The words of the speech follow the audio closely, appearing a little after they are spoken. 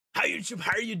Hi YouTube,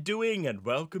 how are you doing? And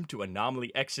welcome to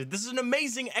Anomaly Exit. This is an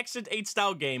amazing Exit 8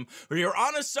 style game where you're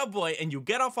on a subway and you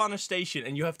get off on a station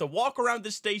and you have to walk around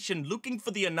the station looking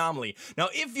for the anomaly. Now,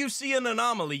 if you see an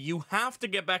anomaly, you have to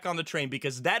get back on the train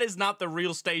because that is not the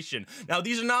real station. Now,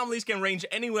 these anomalies can range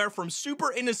anywhere from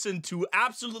super innocent to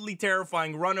absolutely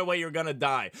terrifying, run away, you're gonna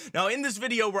die. Now, in this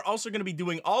video, we're also gonna be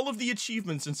doing all of the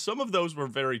achievements and some of those were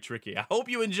very tricky. I hope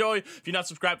you enjoy. If you're not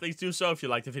subscribed, please do so. If you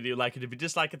like the video, like it. If you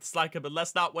dislike it, dislike it, but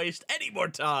let's not waste any more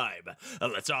time.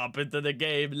 Let's hop into the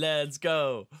game. Let's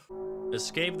go.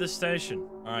 Escape the station.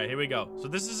 All right, here we go. So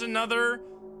this is another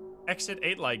Exit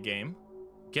 8-like game.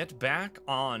 Get back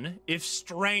on if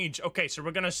strange. Okay, so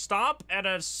we're gonna stop at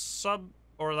a sub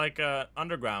or like a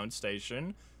underground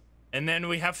station, and then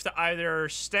we have to either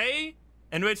stay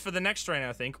and wait for the next train,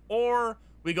 I think, or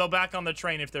we go back on the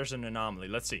train if there's an anomaly.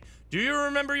 Let's see. Do you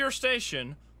remember your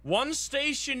station? One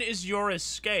station is your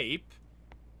escape.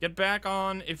 Get back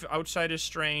on if outside is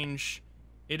strange.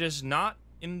 It is not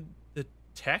in the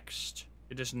text.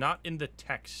 It is not in the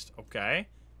text. Okay.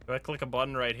 Do I click a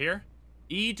button right here?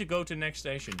 E to go to next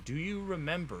station. Do you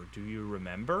remember? Do you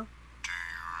remember? Do you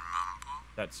remember?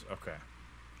 That's okay.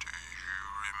 Do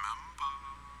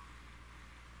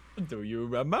you remember? Do you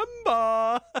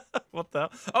remember? What the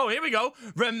hell? Oh, here we go.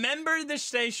 Remember the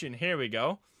station. Here we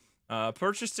go.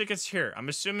 Purchase tickets here. I'm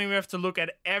assuming we have to look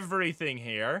at everything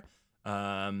here.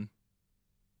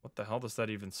 What the hell does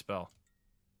that even spell?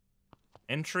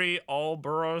 Entry all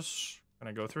boroughs. Can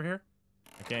I go through here?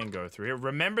 I can't go through here.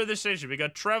 Remember the station. We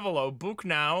got Trevolo. Book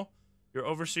now. Your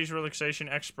overseas relaxation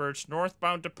experts.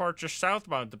 Northbound departures,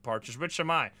 southbound departures. Which am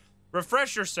I?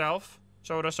 Refresh yourself.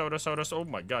 Soda, soda, soda. Oh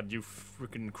my god, you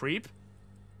freaking creep.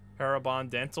 Parabon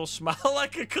dental. Smile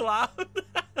like a clown.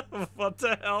 What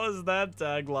the hell is that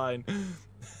tagline?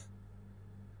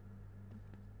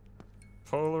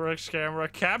 Polarex camera.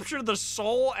 Capture the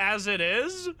soul as it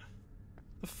is?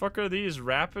 The fuck are these?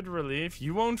 Rapid relief.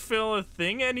 You won't feel a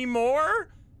thing anymore?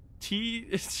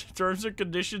 Terms and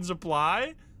conditions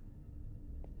apply?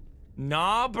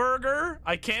 Nah burger?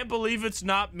 I can't believe it's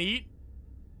not meat.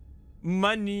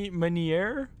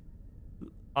 Manier?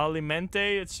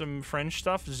 Alimente. It's some French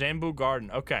stuff. Zambu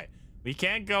Garden. Okay. We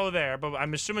can't go there, but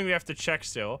I'm assuming we have to check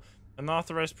still.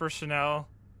 Unauthorized personnel.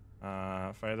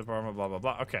 Fire department, blah, blah,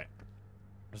 blah. Okay.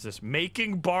 What's this?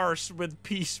 Making bars with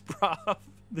peace, prof.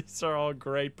 These are all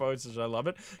great posters. I love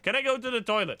it. Can I go to the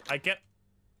toilet? I can't.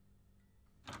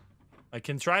 I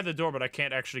can try the door, but I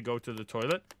can't actually go to the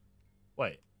toilet.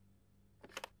 Wait.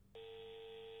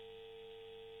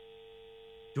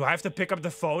 Do I have to pick up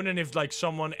the phone and if like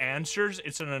someone answers,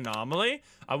 it's an anomaly?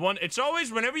 It's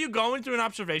always, whenever you go into an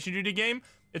observation duty game,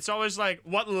 it's always like,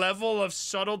 what level of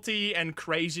subtlety and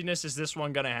craziness is this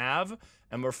one gonna have?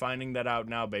 And we're finding that out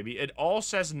now, baby. It all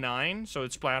says 9, so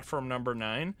it's platform number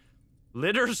 9.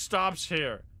 Litter stops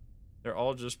here. They're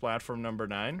all just platform number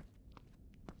 9.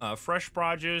 Fresh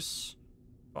produce,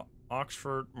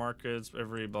 Oxford markets,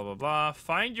 every blah, blah, blah.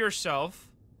 Find yourself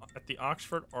at the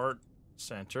Oxford Art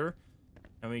Center.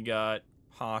 And we got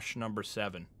Posh number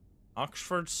 7.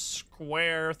 Oxford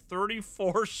Square,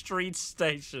 34th Street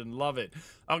Station. Love it.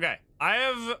 Okay, I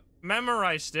have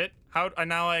memorized it.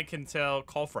 Now I can tell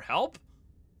call for help?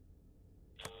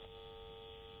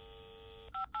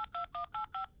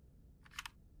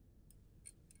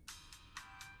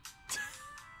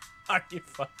 Are you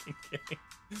fucking kidding?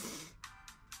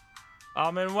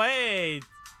 Wait.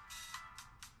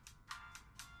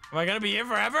 Am I gonna be here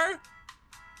forever?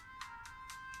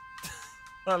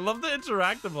 I love the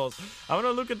interactables. I want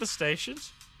to look at the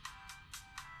stations,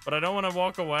 but I don't want to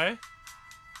walk away.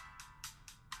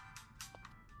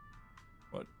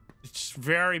 What? It's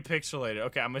very pixelated.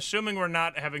 Okay, I'm assuming we're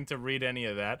not having to read any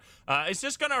of that. Is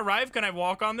this gonna arrive? Can I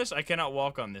walk on this? I cannot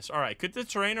walk on this. All right, could the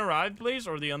train arrive, please,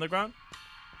 or the underground?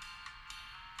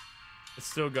 It's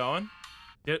still going.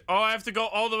 Oh, I have to go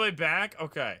all the way back?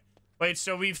 Okay. Wait,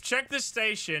 so we've checked the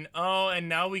station. Oh, and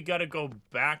now we gotta go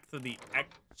back to the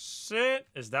exit?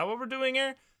 Is that what we're doing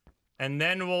here? And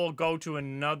then we'll go to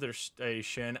another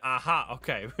station. Aha,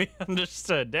 okay. We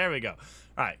understood. There we go.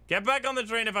 All right, get back on the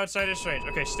train if outside is strange.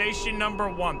 Okay, station number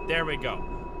 1. There we go.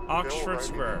 Oxford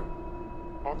Square.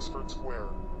 Oxford Square.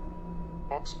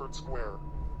 Oxford Square.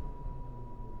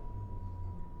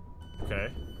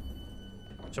 Okay.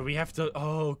 So we have to...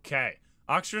 Okay.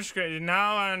 Oxford Square.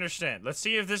 Now I understand. Let's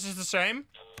see if this is the same.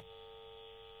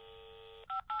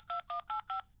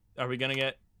 Are we gonna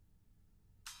get...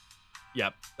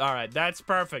 Yep. All right. That's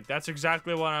perfect. That's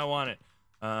exactly what I wanted.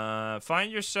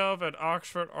 Find yourself at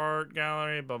Oxford Art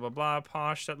Gallery. Blah, blah, blah.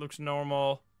 Posh. That looks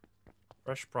normal.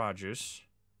 Fresh produce.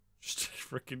 Just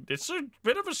freaking. It's a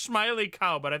bit of a smiley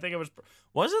cow, but I think it was.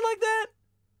 Was it like that?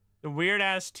 The weird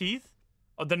ass teeth.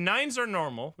 Oh, the 9s are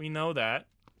normal. We know that.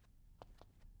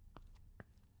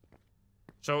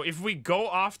 So if we go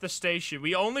off the station,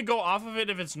 we only go off of it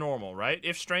if it's normal, right?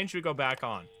 If strange, we go back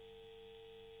on.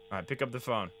 All right, pick up the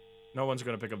phone. No one's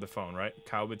gonna pick up the phone, right?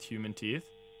 Cow with human teeth.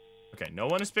 Okay, no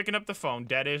one is picking up the phone.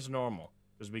 That is normal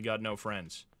because we got no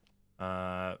friends.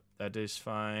 That is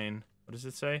fine. What does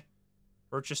it say?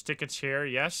 Purchase tickets here.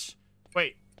 Yes.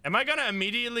 Wait, am I gonna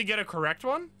immediately get a correct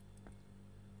one?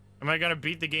 Am I gonna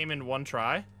beat the game in one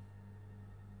try?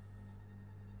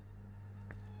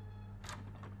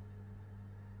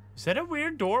 Is that a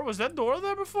weird door? Was that door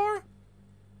there before?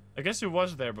 I guess it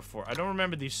was there before. I don't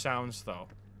remember these sounds, though.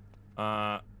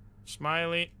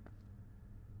 Smiley.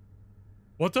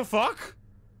 What the fuck?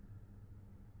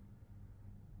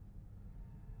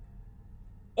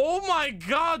 Oh my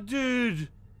god, dude!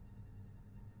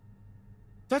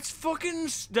 That's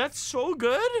so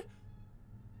good?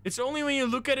 It's only when you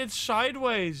look at it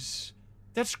sideways.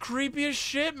 That's creepy as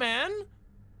shit, man.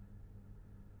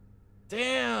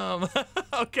 Damn.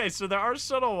 Okay, so there are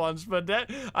subtle ones, but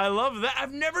I love that.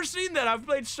 I've never seen that. I've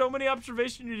played so many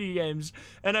observation duty games,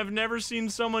 and I've never seen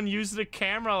someone use the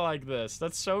camera like this.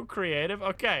 That's so creative.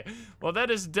 Okay, well, that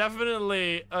is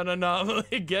definitely an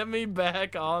anomaly. Get me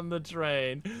back on the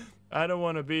train. I don't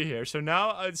want to be here. So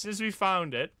now, since we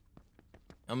found it,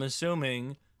 I'm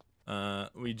assuming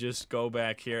we just go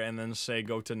back here and then say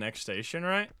go to next station,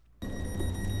 right?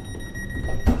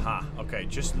 Aha, okay,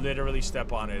 just literally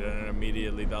step on it and it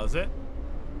immediately does it.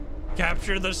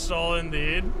 Capture the soul,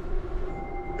 indeed.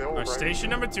 Our station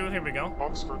number 2, here we go.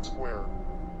 Oxford Square.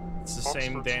 It's the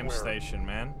same damn station,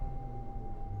 man.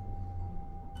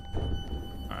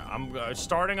 Alright, I'm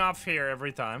starting off here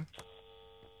every time.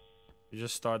 You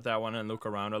just start that one and look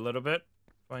around a little bit.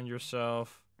 Find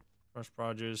yourself. Fresh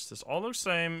produce. This all looks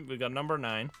same. We got number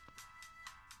 9.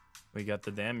 We got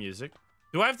the damn music.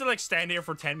 Do I have to, like, stand here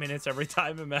for 10 minutes every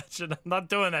time? Imagine. I'm not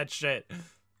doing that shit.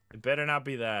 It better not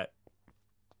be that.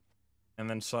 And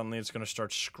then suddenly it's gonna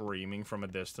start screaming from a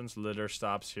distance. Litter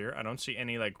stops here. I don't see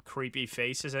any, like, creepy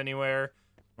faces anywhere.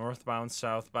 Northbound,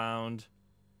 southbound.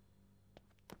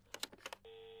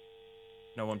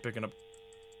 No one picking up.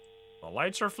 The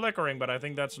lights are flickering, but I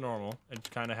think that's normal.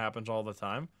 It kind of happens all the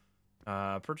time.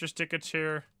 Purchase tickets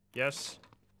here. Yes.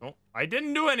 Oh, I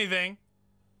didn't do anything.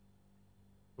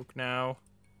 Book now.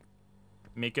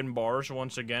 Making bars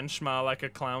once again. Smile like a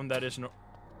clown. That is no...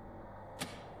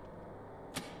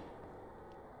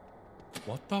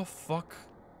 What the fuck?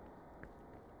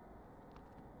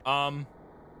 I'm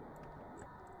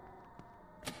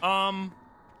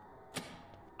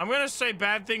gonna say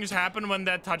bad things happen when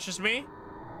that touches me.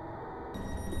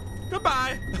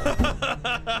 Goodbye.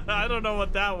 I don't know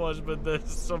what that was, but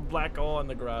there's some black hole on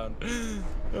the ground.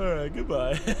 Alright,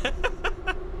 goodbye.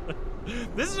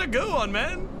 This is a good one,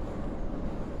 man.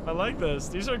 I like this.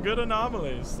 These are good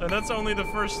anomalies. And that's only the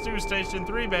first 2, Station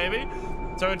 3, baby.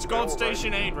 So it's called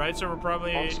Station 8, right? So we're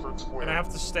probably gonna have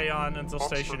to stay on until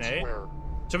Station 8.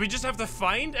 So we just have to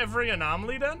find every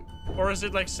anomaly then? Or is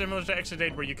it like similar to Exit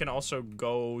 8 where you can also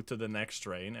go to the next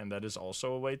train and that is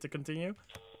also a way to continue?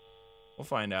 We'll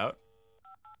find out.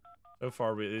 So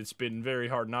far, it's been very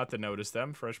hard not to notice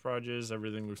them. Fresh produce,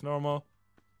 everything looks normal.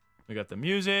 We got the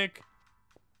music.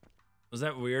 Was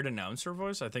that weird announcer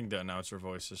voice? I think the announcer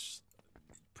voice is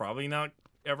probably not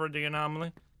ever the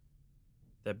anomaly.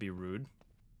 That'd be rude.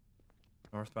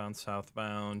 Northbound,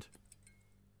 southbound.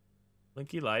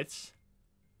 Blinky lights.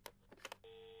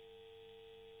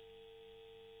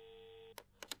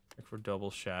 Check for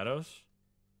double shadows.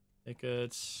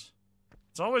 Tickets.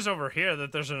 It's always over here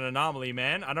that there's an anomaly,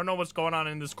 man. I don't know what's going on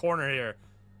in this corner here,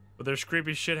 but there's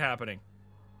creepy shit happening.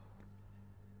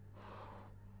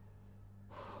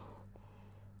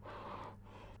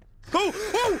 Oh!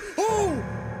 Oh! Oh!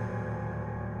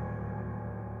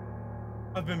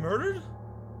 I've been murdered?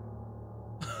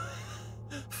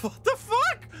 What the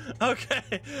fuck?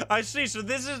 Okay, I see. So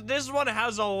this one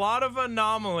has a lot of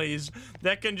anomalies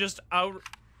that can just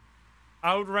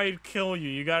outright kill you.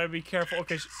 You gotta be careful.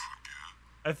 Okay,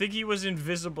 I think he was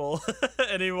invisible,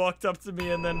 and he walked up to me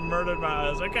and then murdered my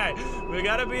eyes. Okay, we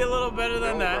gotta be a little better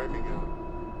than that.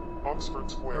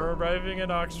 Oxford Square. We're arriving at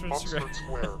Oxford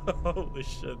Square. Holy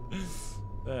shit.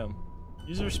 Damn.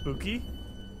 These are spooky.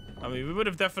 I mean, we would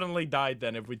have definitely died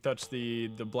then if we touched the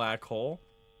black hole.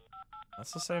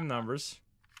 That's the same numbers.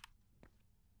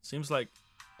 Seems like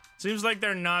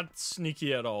they're not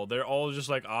sneaky at all. They're all just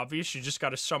like obvious. You just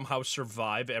gotta somehow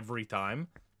survive every time.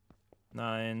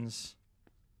 9s.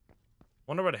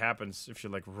 Wonder what happens if you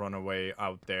like run away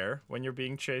out there when you're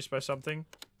being chased by something.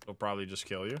 It'll probably just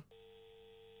kill you.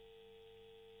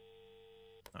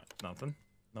 Alright, nothing.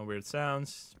 No weird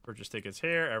sounds. Purchase tickets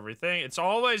here, everything. It's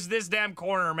always this damn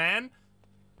corner, man.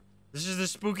 This is the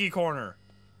spooky corner.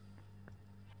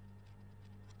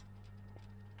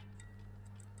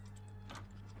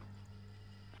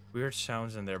 Weird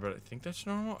sounds in there, but I think that's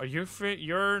normal. Are you fit?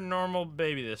 You're normal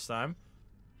baby this time.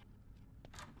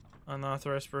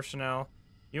 Unauthorized personnel.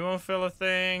 You won't fill a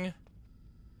thing.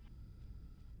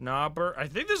 Knobber. I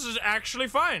think this is actually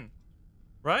fine.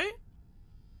 Right?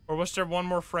 Or was there one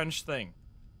more French thing?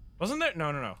 Wasn't there?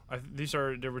 No, no, no.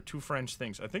 There were 2 French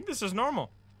things. I think this is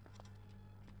normal.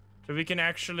 So we can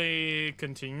actually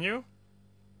continue.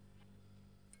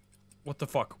 What the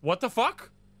fuck? What the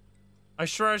fuck? I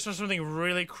swear I saw something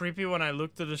really creepy when I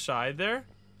looked to the side there.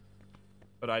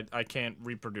 But I can't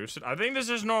reproduce it. I think this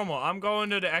is normal. I'm going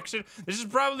to the exit. This is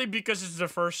probably because it's the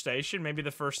first station. Maybe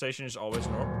the first station is always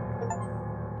normal.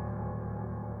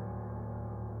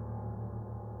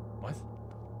 What?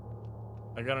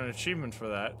 I got an achievement for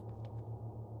that.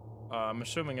 I'm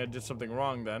assuming I did something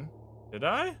wrong then. Did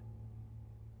I?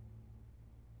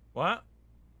 What?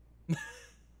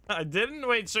 I didn't?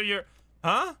 Wait, so you're...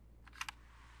 Huh?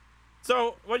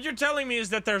 So, what you're telling me is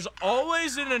that there's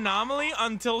always an anomaly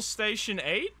until Station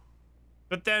 8?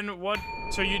 But then what?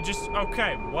 So you just...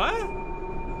 Okay,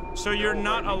 what? So you're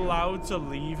not allowed to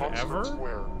leave ever?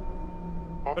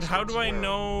 But how do I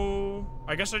know...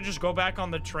 I guess I just go back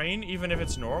on the train even if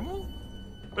it's normal?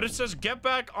 But it says get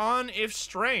back on if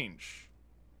strange.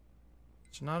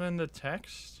 It's not in the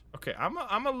text? Okay,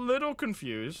 I'm a little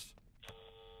confused.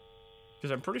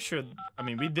 Because I'm pretty sure, I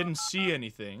mean, we didn't see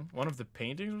anything. One of the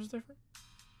paintings was different.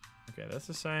 Okay, that's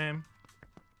the same.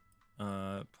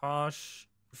 Posh,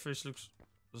 your face looks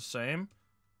the same.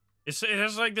 It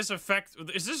has like this effect.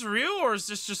 Is this real or is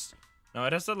this just... No,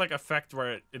 it has that like effect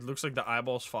where it looks like the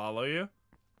eyeballs follow you.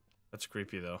 That's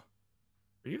creepy though.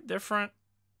 Are you different?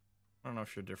 I don't know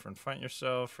if you're different. Find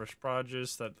yourself, fresh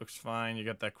produce, that looks fine. You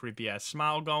got that creepy ass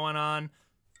smile going on.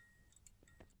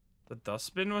 The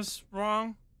dustbin was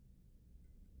wrong.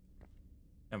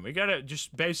 And we gotta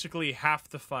just basically have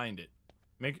to find it.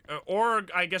 Or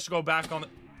I guess go back on the...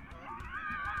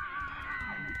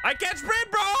 I can't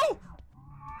sprint, bro!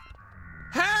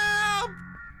 Help!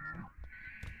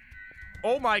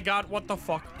 Oh my god, what the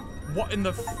fuck? What in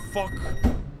the fuck?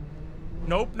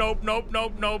 Nope, nope, nope,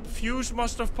 nope, nope. Fuse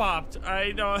must have popped.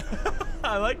 I know.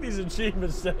 I like these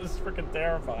achievements. That's freaking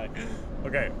terrifying.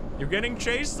 Okay, you're getting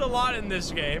chased a lot in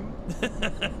this game.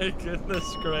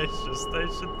 Goodness gracious.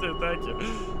 Station 2, thank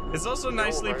you. It's also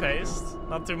nicely paced.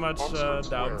 Not too much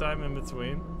downtime in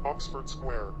between. Oxford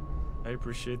Square. I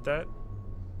appreciate that.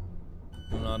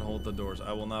 Do not hold the doors.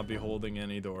 I will not be holding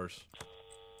any doors.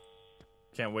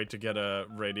 Can't wait to get a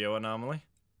radio anomaly.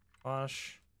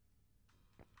 Posh.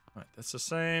 Alright, that's the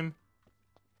same.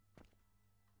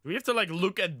 Do we have to, like,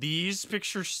 look at these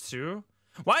pictures, too?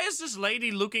 Why is this lady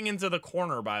looking into the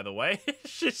corner, by the way?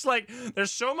 She's like,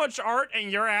 there's so much art, and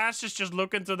your ass is just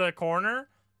looking to the corner?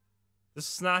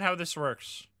 This is not how this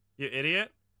works. You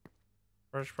idiot.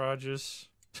 Fresh produce.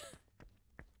 I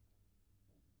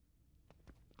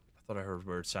thought I heard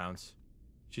weird sounds.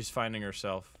 She's finding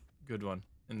herself. Good one,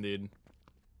 indeed.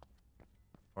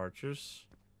 Archers.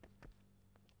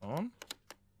 On.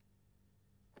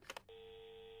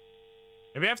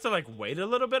 Maybe I have to, like, wait a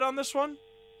little bit on this one?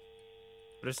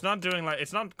 But it's not doing, like,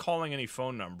 it's not calling any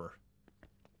phone number.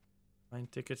 Find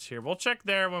tickets here. We'll check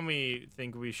there when we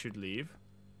think we should leave.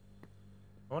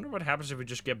 I wonder what happens if we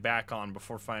just get back on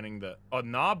before finding the... Oh,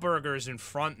 Nah Burger is in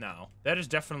front now. That is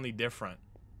definitely different.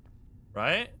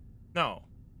 Right? No.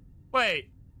 Wait.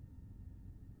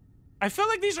 I feel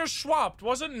like these are swapped.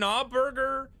 Wasn't Nah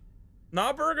Burger...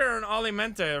 Nah Burger and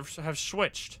Alimente have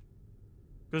switched.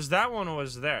 Because that one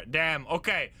was there. Damn,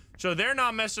 okay. So they're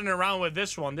not messing around with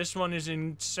this one. This one is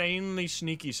insanely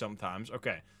sneaky sometimes.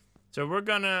 Okay. So we're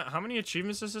gonna... How many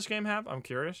achievements does this game have? I'm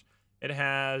curious. It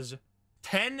has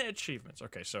 10 achievements.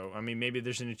 Okay, so, I mean, maybe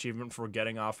there's an achievement for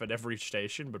getting off at every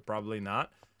station, but probably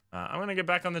not. I'm gonna get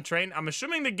back on the train. I'm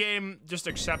assuming the game just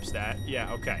accepts that.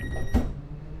 Yeah, okay.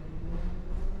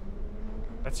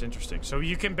 That's interesting. So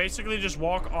you can basically just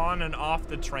walk on and off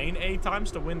the train 8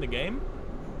 times to win the game?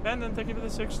 And then thank you for the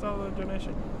 $6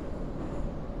 donation.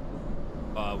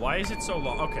 Why is it so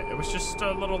long? Okay, it was just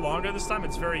a little longer this time.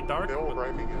 It's very dark. Bill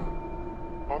arriving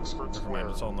in Oxford Square.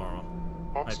 It's all normal.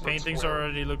 My Oxford paintings Square.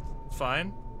 already look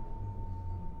fine.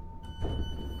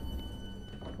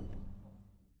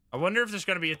 I wonder if there's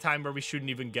gonna be a time where we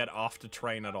shouldn't even get off the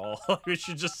train at all. We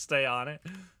should just stay on it.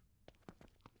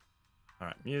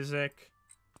 Alright, music.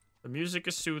 The music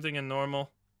is soothing and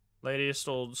normal. Lady is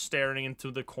still staring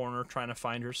into the corner trying to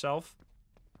find herself.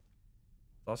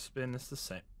 Dustbin is the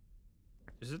same.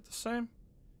 Is it the same?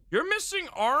 You're missing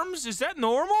arms? Is that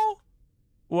normal?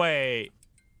 Wait.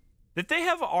 Did they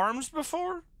have arms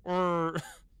before? Or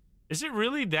is it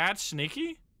really that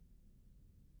sneaky?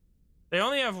 They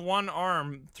only have one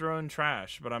arm throwing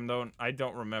trash, but I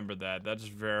don't remember that. That's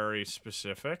very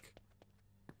specific.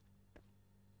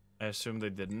 I assume they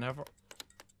didn't have.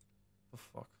 The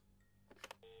fuck?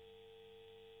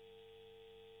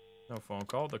 No phone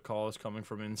call. The call is coming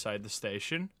from inside the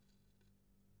station.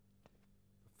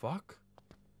 The fuck?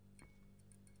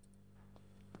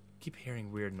 Keep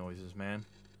hearing weird noises, man.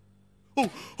 Oh!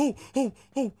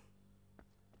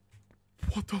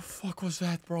 What the fuck was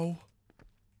that, bro?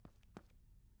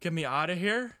 Get me out of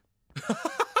here?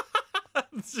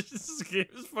 This game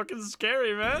is fucking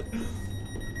scary, man.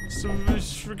 Some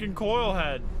freaking coil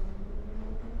head.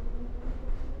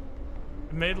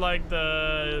 It made like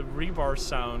the rebar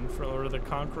sound or the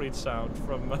concrete sound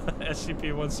from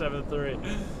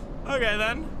SCP-173. Okay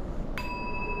then.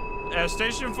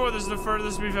 Station 4, this is the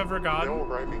furthest we've ever gotten. Now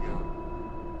arriving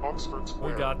at Oxford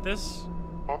Square. We got this.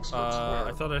 Oxford Square.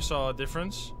 I thought I saw a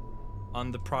difference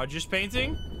on the produce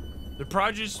painting. The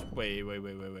produce. Wait.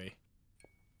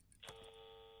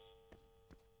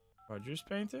 Produce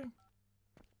painting?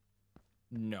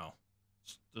 No.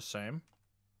 It's the same.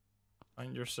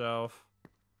 Find yourself.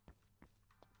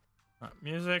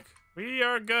 Music. We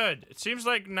are good. It seems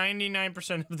like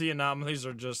 99% of the anomalies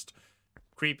are just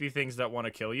creepy things that want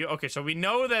to kill you. Okay, so we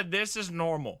know that this is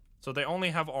normal. So they only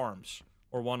have arms.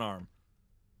 Or one arm.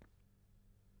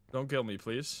 Don't kill me,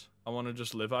 please. I want to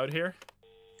just live out here.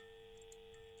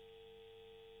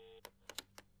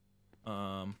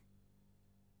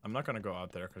 I'm not gonna go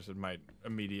out there because it might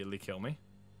immediately kill me.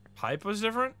 Pipe was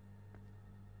different.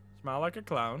 Smile like a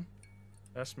clown.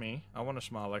 That's me. I want to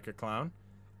smile like a clown.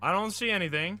 I don't see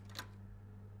anything.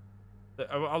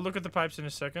 I'll look at the pipes in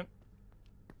a second.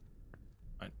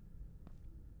 Right.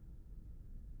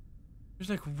 There's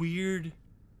like weird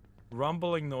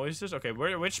rumbling noises. Okay,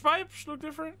 which pipes look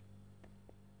different?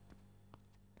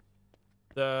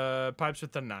 The pipes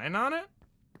with the 9 on it?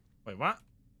 Wait, what?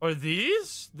 Are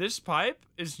these? This pipe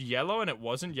is yellow and it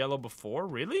wasn't yellow before?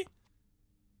 Really?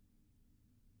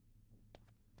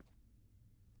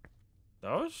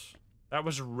 Those? That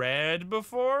was red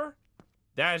before?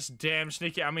 That's damn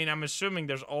sneaky. I mean, I'm assuming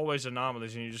there's always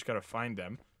anomalies and you just gotta find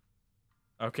them.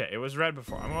 Okay, it was red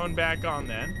before. I'm going back on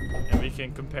then, and we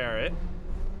can compare it.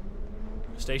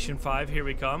 Station 5, here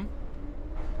we come.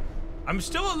 I'm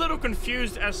still a little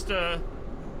confused as to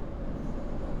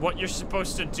what you're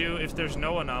supposed to do if there's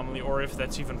no anomaly, or if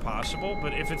that's even possible.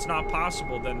 But if it's not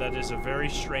possible, then that is a very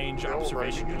strange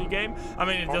observation duty game. I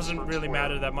mean, it doesn't really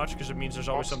matter that much because it means there's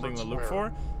always something to look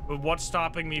for. But what's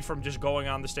stopping me from just going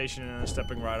on the station and then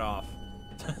stepping right off?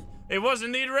 It was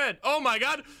indeed red. Oh my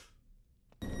god!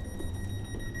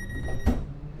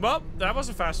 Well, that was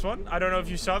a fast one. I don't know if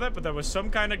you saw that, but there was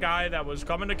some kind of guy that was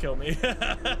coming to kill me.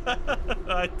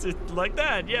 I did like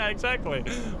that. Yeah, exactly.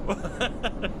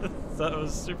 That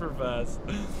was super fast.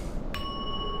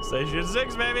 Station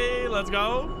 6, baby. Let's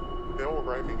go. Now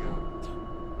arriving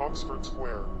at Oxford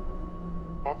Square.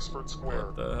 Oxford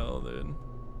Square. What the hell, dude?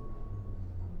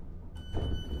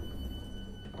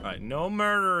 Alright, no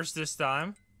murderers this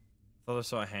time. Thought I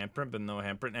saw a handprint, but no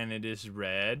handprint, and it is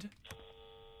red.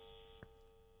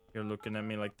 You're looking at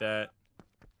me like that.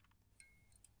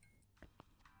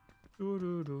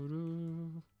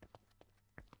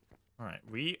 Alright,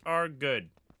 we are good.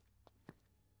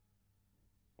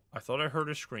 I thought I heard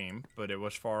a scream, but it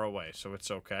was far away, so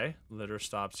it's okay. Litter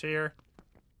stops here.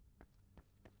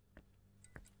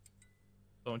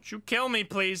 Don't you kill me,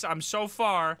 please. I'm so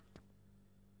far.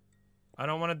 I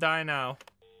don't want to die now.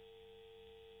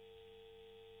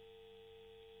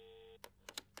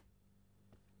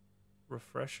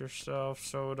 Refresh yourself,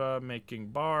 soda, making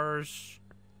bars.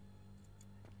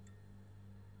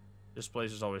 This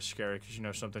place is always scary because you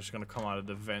know something's gonna come out of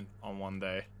the vent on one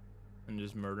day and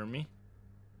just murder me.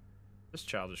 This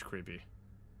child is creepy.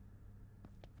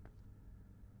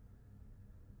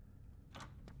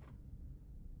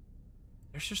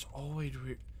 There's just always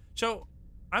weird. So,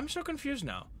 I'm so confused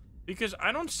now because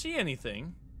I don't see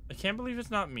anything. I can't believe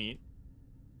it's not meat.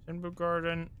 Timber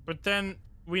Garden, but then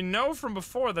we know from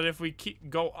before that if we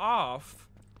go off,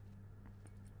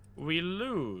 we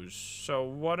lose. So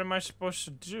what am I supposed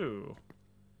to do?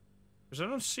 Because I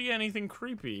don't see anything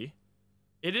creepy.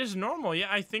 It is normal. Yeah,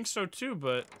 I think so too,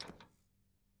 but...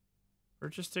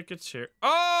 Purchase tickets here.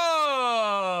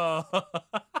 Oh!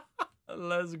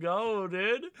 Let's go,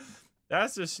 dude.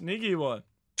 That's a sneaky one.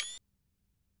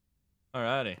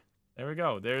 Alrighty. There we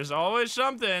go. There's always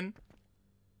something.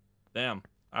 Damn.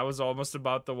 I was almost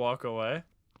about to walk away.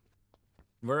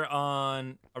 We're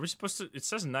on... Are we supposed to... It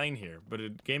says 9 here, but the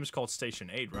game is called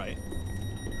Station 8, right?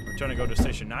 We're trying to go to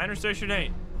Station 9 or Station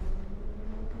 8?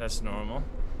 That's normal.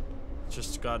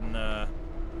 Just gotten a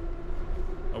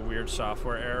weird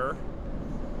software error.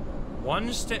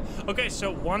 Okay,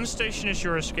 so one station is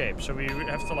your escape, so we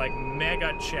have to, like,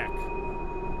 mega check.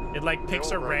 It, like,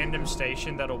 picks a random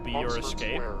station that'll be your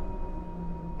escape.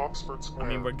 Oxford Square. I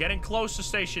mean, we're getting close to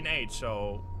Station 8,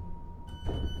 so...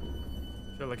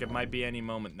 I feel like it might be any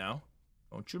moment now.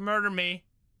 Don't you murder me.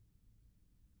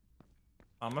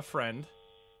 I'm a friend.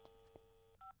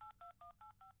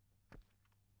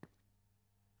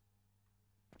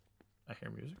 I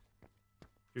hear music.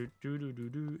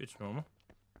 Do. It's normal.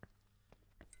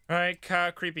 Alright,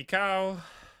 creepy cow.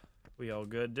 We all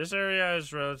good. This area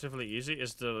is relatively easy.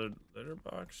 Is the litter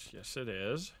box? Yes, it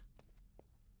is.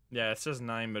 Yeah, it says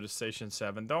 9, but it's Station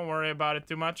 7. Don't worry about it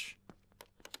too much.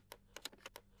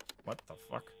 What the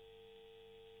fuck?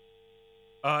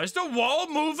 Is the wall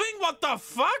moving? What the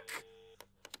fuck?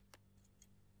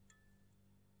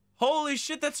 Holy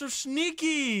shit, that's so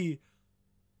sneaky.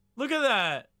 Look at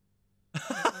that.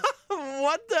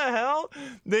 What the hell?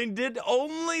 They did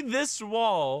only this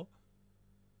wall.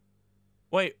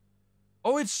 Wait.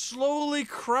 Oh, it's slowly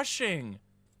crushing.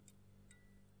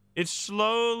 It's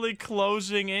slowly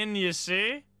closing in, you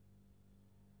see?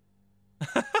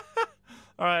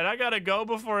 Alright, I gotta go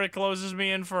before it closes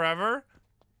me in forever.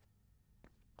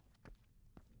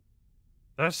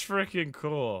 That's freaking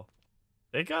cool.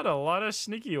 They got a lot of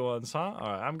sneaky ones, huh?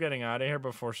 Alright, I'm getting out of here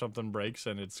before something breaks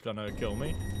and it's gonna kill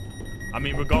me. I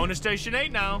mean, we're going to Station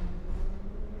 8 now.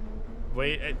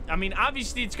 Wait, I mean,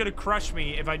 obviously it's gonna crush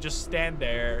me if I just stand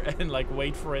there and, like,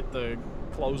 wait for it to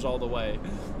close all the way.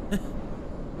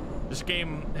 This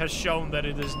game has shown that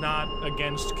it is not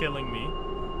against killing me.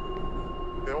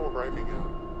 Bill arriving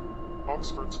at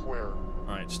Oxford Square.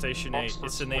 Alright, Station 8.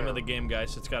 It's the name of the game,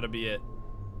 guys. It's gotta be it.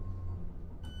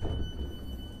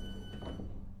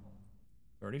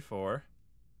 34.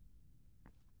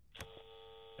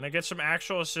 Can I get some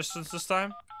actual assistance this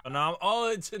time?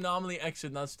 Oh, it's Anomaly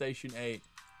Exit, not Station 8.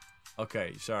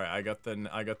 Okay, sorry, I got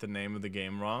the name of the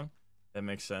game wrong. That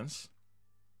makes sense.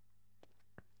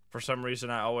 For some reason,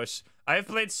 I've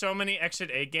played so many Exit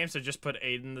 8 games that just put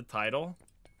 8 in the title.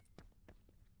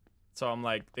 So I'm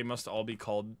like, they must all be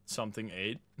called something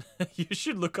 8. You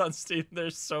should look on Steam.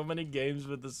 There's so many games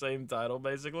with the same title,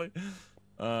 basically.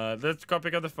 Let's go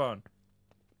pick up the phone.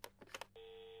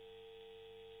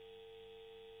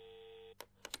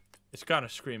 It's gonna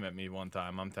scream at me one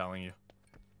time, I'm telling you.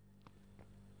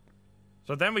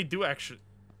 So then we do actually...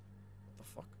 What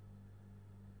the fuck?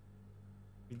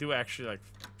 We do actually, like,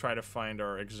 try to find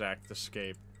our exact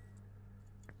escape.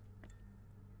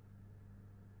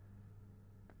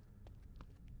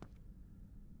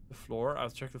 The floor? I'll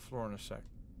check the floor in a sec.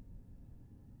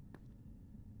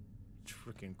 It's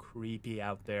freaking creepy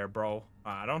out there, bro.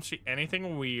 I don't see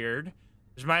anything weird.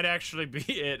 This might actually be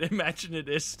it. Imagine it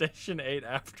is Station 8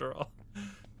 after all.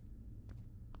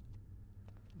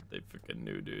 They freaking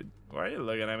knew, dude. Why are you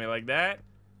looking at me like that?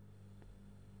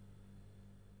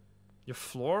 Your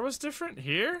floor was different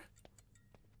here?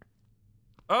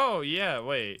 Oh, yeah,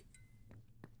 wait.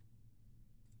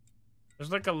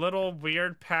 There's like a little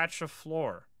weird patch of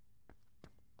floor.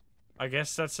 I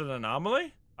guess that's an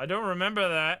anomaly? I don't remember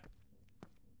that.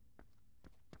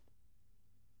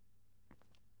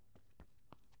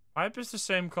 Pipe is the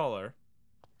same color.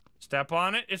 Step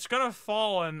on it, it's gonna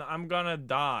fall and I'm gonna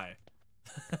die.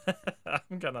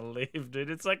 I'm gonna leave, dude.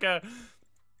 It's like a...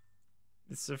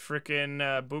 It's a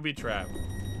freaking booby trap.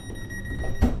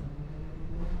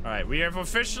 Alright, we have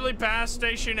officially passed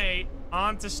Station 8,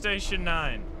 on to Station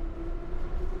 9.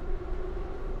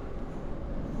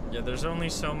 Yeah, there's only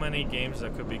so many games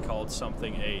that could be called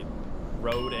something 8.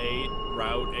 Road 8,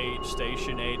 Route 8,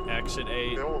 Station 8, Exit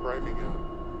 8. Bill arriving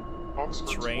at Oxford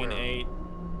Train Square. 8.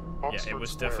 Oxford Yeah, it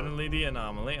was Square. definitely the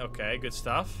anomaly. Okay, good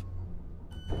stuff.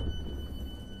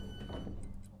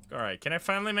 Alright, can I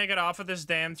finally make it off of this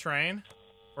damn train?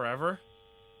 Forever?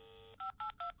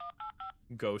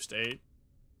 Ghost 8.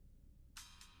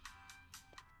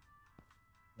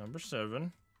 Number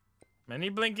 7. Many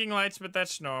blinking lights, but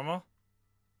that's normal.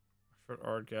 For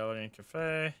Art Gallery and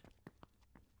Cafe.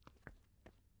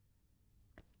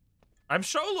 I'm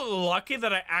so lucky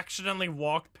that I accidentally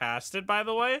walked past it, by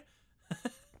the way.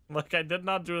 Like, I did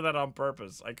not do that on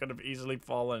purpose. I could have easily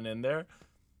fallen in there.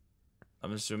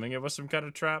 I'm assuming it was some kind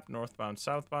of trap. Northbound,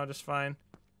 southbound is fine.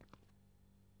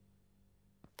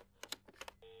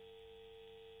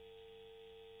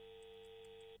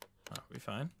 Oh, we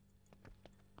fine?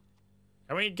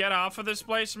 Can we get off of this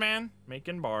place, man?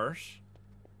 Making bars.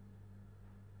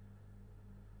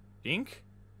 Dink?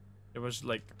 It was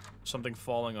like something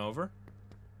falling over.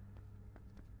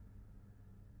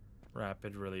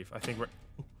 Rapid relief. I think we're...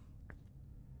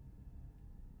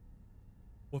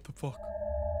 What the fuck?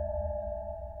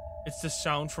 It's the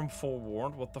sound from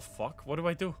Forewarned. What the fuck? What do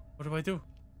I do? What do I do?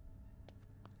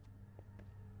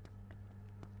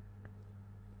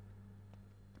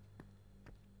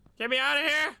 Get me out of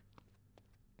here!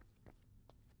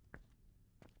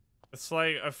 It's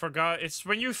like, I forgot. It's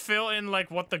when you fill in,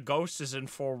 like, what the ghost is in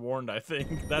Forewarned, I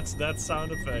think. That's that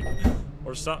sound effect.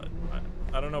 Or some...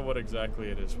 I don't know what exactly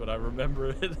it is, but I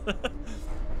remember it.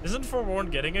 Isn't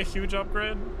Forewarned getting a huge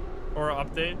upgrade? Or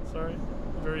update, sorry.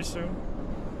 Very soon.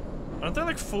 Aren't they,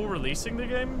 like, full releasing the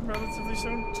game relatively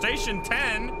soon? Station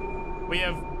 10! We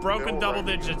have broken double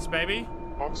digits, baby.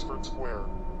 Oxford Square.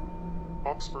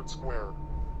 Oxford Square.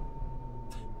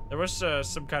 There was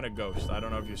some kind of ghost. I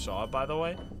don't know if you saw it, by the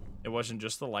way. It wasn't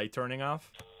just the light turning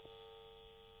off.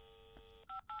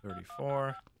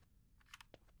 34.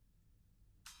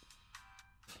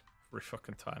 Every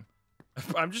fucking time.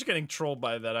 I'm just getting trolled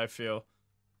by that, I feel.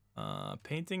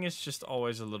 Painting is just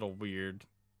always a little weird.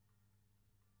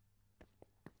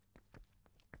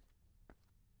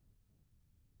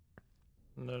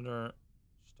 Letter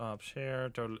stops here.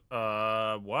 Totally.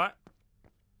 What?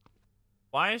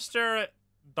 Why is there a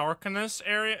darkness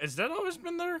area? Has that always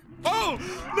been there? Oh!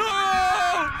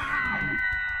 No!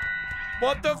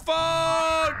 What the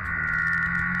fuck?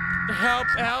 Help,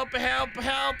 help, help,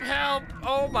 help, help.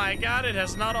 Oh my god, it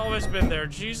has not always been there.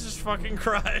 Jesus fucking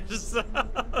Christ.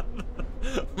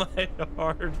 My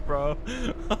heart, bro.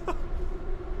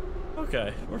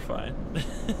 Okay, we're fine.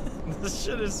 This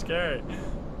shit is scary.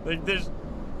 Like, this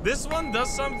one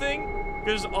does something,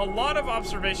 because a lot of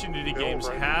observation duty games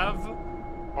have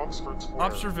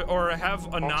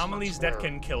anomalies that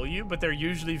can kill you, but they're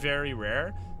usually very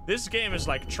rare. This game is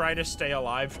like try to stay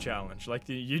alive challenge. Like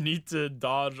you need to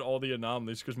dodge all the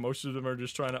anomalies because most of them are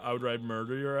just trying to outright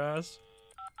murder your ass.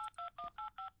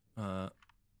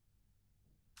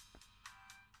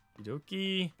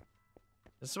 Okie.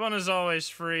 This one is always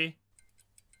free.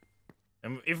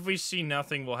 And if we see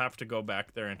nothing, we'll have to go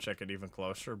back there and check it even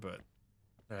closer, but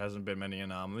there hasn't been many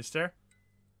anomalies there.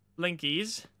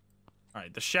 Blinkies.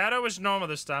 Alright, the shadow is normal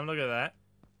this time. Look at that.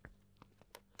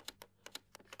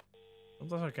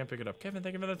 Sometimes I can't pick it up. Kevin,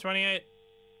 thank you for the 28.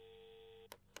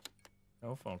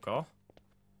 No phone call.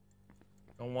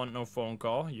 Don't want no phone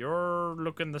call. You're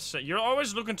looking the same. You're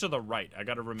always looking to the right. I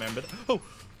gotta remember that. Oh!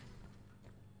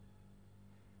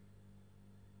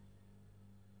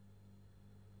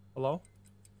 Hello?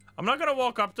 I'm not gonna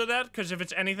walk up to that, because if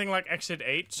it's anything like Exit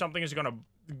 8, something is gonna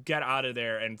get out of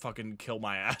there and fucking kill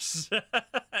my ass.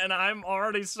 And I'm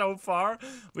already so far.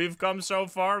 We've come so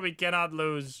far, we cannot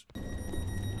lose.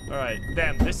 Alright,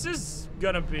 damn, this is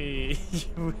gonna be...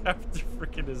 We have to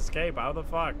freaking escape. How the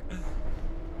fuck?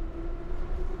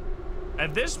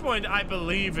 At this point, I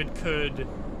believe it could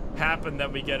happen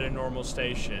that we get a normal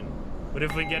station. But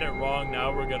if we get it wrong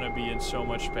now, we're gonna be in so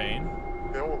much pain.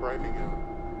 Now arriving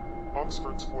in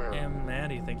Oxford Square. Damn,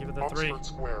 Maddie, thank you for the 3. Oxford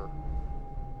Square.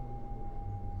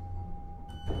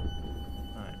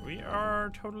 Alright, we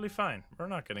are totally fine. We're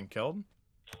not getting killed.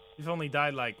 We've only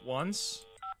died like once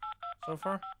so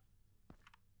far.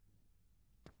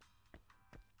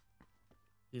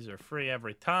 These are free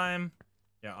every time.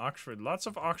 Yeah, Oxford. Lots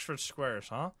of Oxford squares,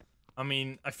 huh? I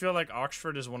mean, I feel like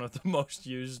Oxford is one of the most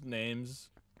used names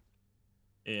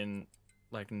in,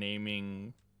 like,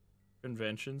 naming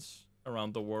conventions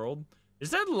around the world.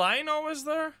 Is that line always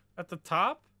there at the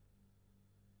top?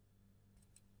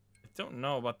 I don't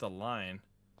know about the line.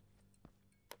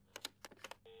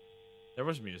 There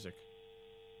was music.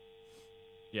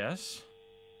 Yes?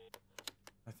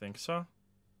 I think so.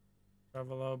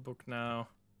 Travel book now.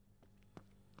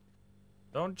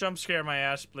 Don't jump scare my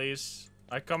ass, please.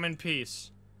 I come in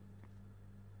peace.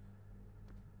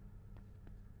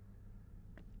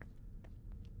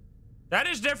 That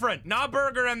is different.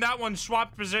 Burger and that one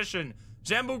swapped position.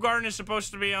 Zambu Garden is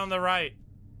supposed to be on the right.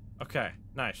 Okay,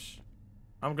 nice.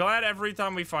 I'm glad every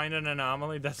time we find an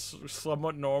anomaly that's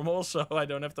somewhat normal, so I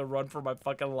don't have to run for my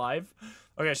fucking life.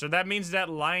 Okay, so that means that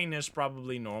line is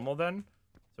probably normal then.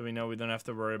 So we know we don't have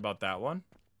to worry about that one.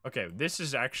 Okay, this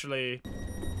is actually...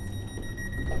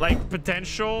 like,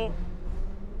 potential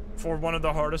for one of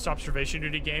the hardest observation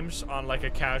duty games on, like, a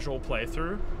casual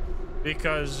playthrough.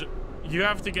 Because you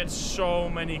have to get so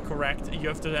many correct. You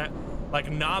have to,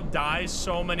 like, Knob dies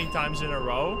so many times in a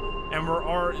row. And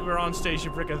we're on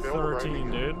station freaking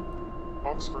 13, dude.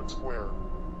 Oxford Square.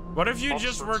 What if you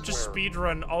just Oxford were to Square.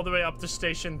 speedrun all the way up to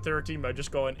station 13 by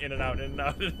just going in and out, in and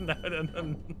out, in and out,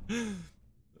 and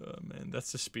oh man,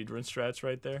 that's the speedrun strats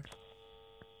right there.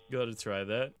 Gotta try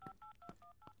that.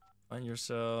 Find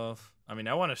yourself. I mean,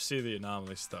 I want to see the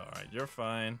anomalies though. Alright, you're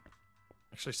fine.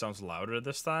 Actually sounds louder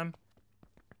this time.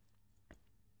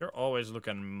 You're always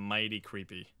looking mighty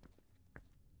creepy.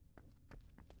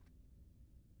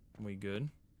 We good?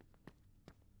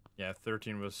 Yeah,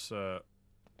 13 was,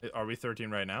 are we 13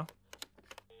 right now?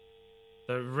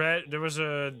 The red, there was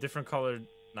a different colored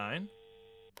 9?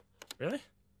 Really?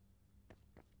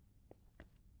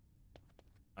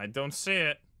 I don't see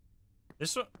it.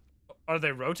 This one, are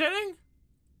they rotating?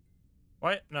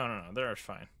 What? No, they're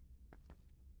fine.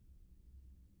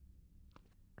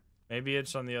 Maybe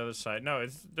it's on the other side. No,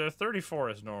 it's, the 34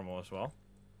 is normal as well.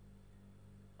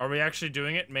 Are we actually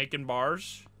doing it? Making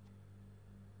bars?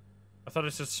 I thought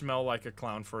it said smell like a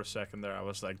clown for a second there. I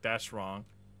was like, that's wrong.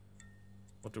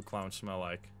 What do clowns smell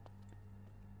like?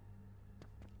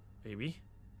 Baby?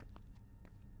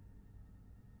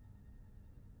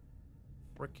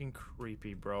 Freaking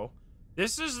creepy, bro.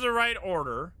 This is the right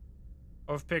order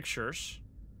of pictures.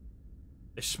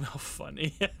 They smell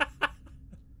funny.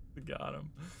 Got him.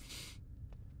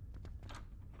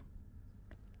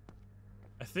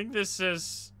 I think this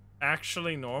is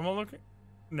actually normal looking.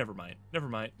 Never mind. Never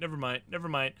mind. Never mind. Never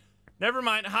mind. Never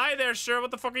mind. Hi there, sir.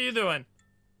 What the fuck are you doing?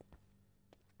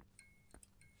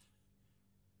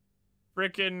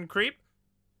 Freaking creep.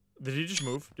 Did he just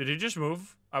move? Did he just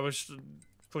move? I was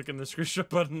clicking the screenshot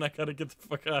button. I gotta get the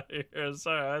fuck out of here.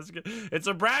 Sorry. It's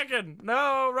a bracken.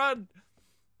 No, run.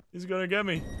 He's gonna get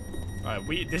me. All right,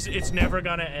 it's never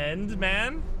gonna end,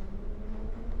 man.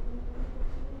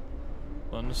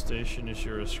 London Station is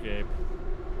your escape.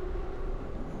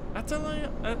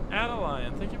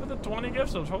 Adeline, thank you for the 20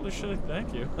 gift subs. Holy shit,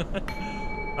 thank you.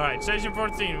 Alright, Station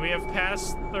 14. We have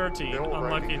passed 13. Bill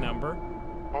Unlucky Wright. number.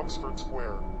 Oxford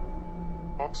Square.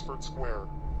 Oxford Square.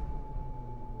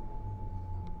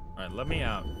 Alright, let me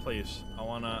out, please. I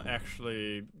wanna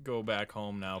actually go back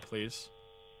home now, please.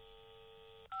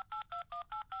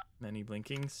 Many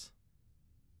blinkings.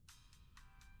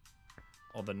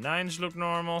 All the 9s look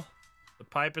normal. The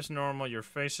pipe is normal. Your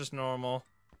face is normal.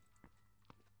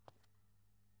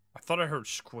 I thought I heard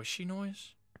squishy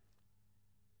noise.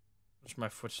 What's my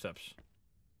footsteps?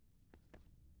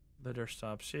 Litter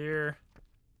stops here.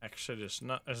 Exit is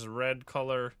not as red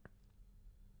color.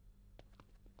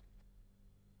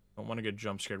 Don't want to get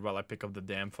jump scared while I pick up the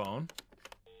damn phone.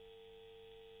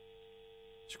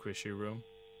 Squishy room.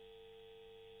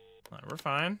 Alright, we're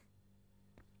fine.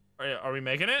 Are we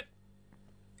making it?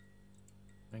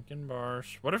 Making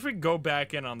bars. What if we go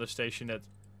back in on the station that's...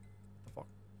 What the fuck?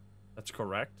 That's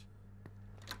correct.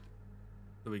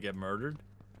 Do we get murdered?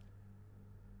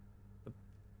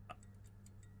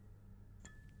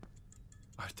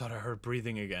 I thought I heard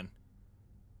breathing again.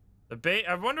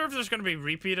 I wonder if there's gonna be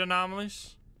repeat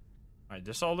anomalies. Alright,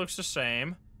 this all looks the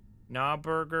same. Nah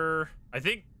burger. I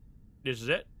think this is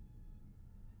it.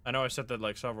 I know I said that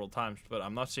like several times, but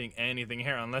I'm not seeing anything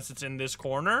here unless it's in this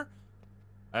corner.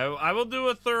 I will do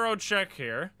a thorough check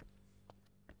here.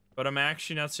 But I'm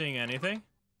actually not seeing anything.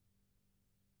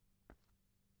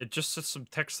 It just says some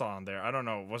text on there. I don't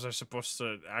know. Was I supposed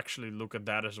to actually look at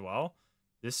that as well?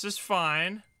 This is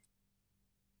fine.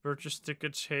 Purchase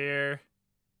tickets here.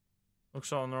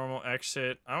 Looks all normal.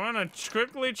 Exit. I want to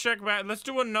quickly check back. Let's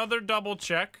do another double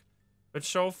check. But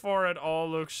so far it all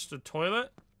looks... The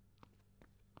toilet?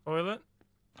 Toilet?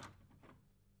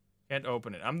 Can't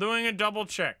open it. I'm doing a double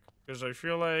check. Because I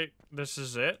feel like this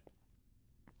is it.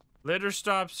 Litter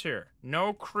stops here.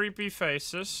 No creepy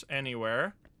faces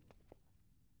anywhere.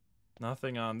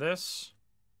 Nothing on this.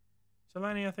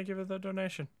 Selenia, thank you for the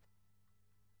donation.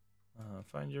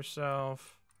 Find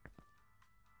yourself.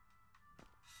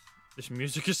 This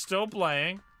music is still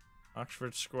playing.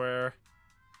 Oxford Square.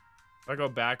 If I go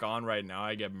back on right now,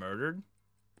 I get murdered.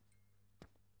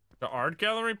 The art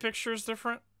gallery picture is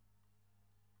different.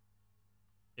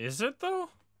 Is it though?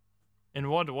 In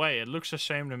what way? It looks the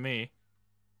same to me.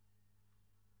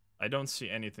 I don't see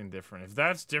anything different. If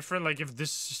that's different, like if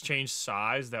this has changed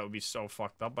size, that would be so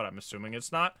fucked up, but I'm assuming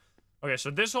it's not. Okay, so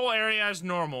this whole area is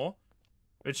normal,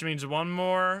 which means one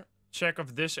more check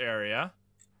of this area.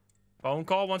 Phone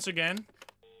call once again.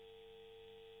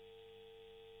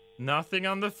 Nothing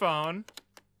on the phone.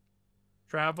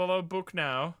 Travel book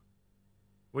now.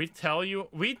 We tell you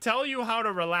how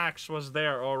to relax was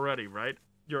there already, right?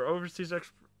 Your overseas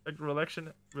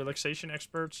relaxation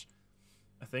experts.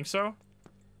 I think so.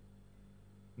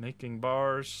 Making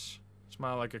bars.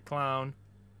 Smile like a clown.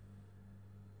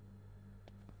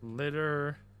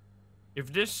 Litter.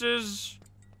 If this is...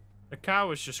 The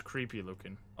cow is just creepy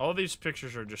looking. All these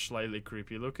pictures are just slightly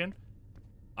creepy looking.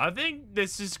 I think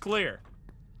this is clear.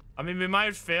 I mean, we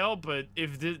might fail, but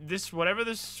if this, whatever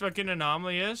this fucking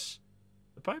anomaly is,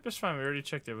 the pipe is fine. We already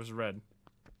checked it was red.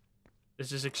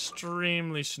 This is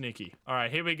extremely sneaky. All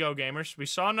right, here we go, gamers. We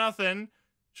saw nothing,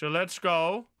 so let's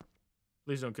go.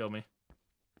 Please don't kill me.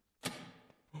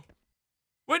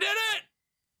 We did it!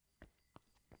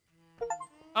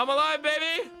 I'm alive,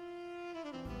 baby!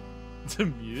 The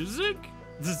music?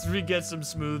 Just we get some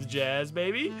smooth jazz,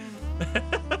 baby.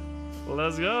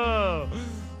 Let's go.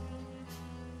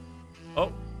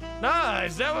 Oh,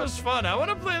 nice. That was fun. I want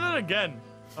to play that again.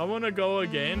 I want to go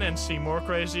again and see more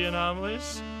crazy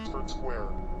anomalies.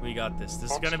 We got this.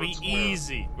 This is gonna be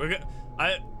easy.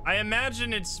 I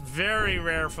imagine it's very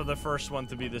rare for the first one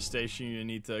to be the station you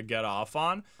need to get off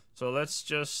on. So let's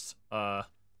just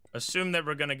assume that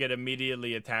we're gonna get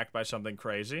immediately attacked by something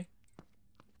crazy.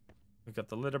 We got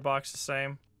the litter box the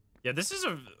same. Yeah, this is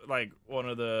like one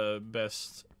of the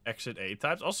best Exit 8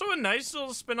 types. Also a nice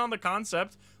little spin on the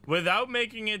concept without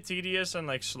making it tedious and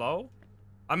like slow.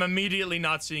 I'm immediately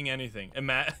not seeing anything.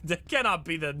 That cannot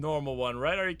be the normal one,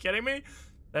 right? Are you kidding me?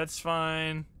 That's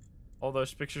fine. All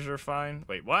those pictures are fine.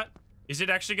 Wait, what? Is it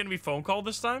actually gonna be phone call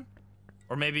this time?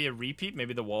 Or maybe a repeat?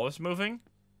 Maybe the wall is moving?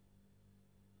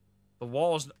 The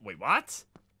wall is... Wait, what?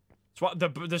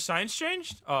 The signs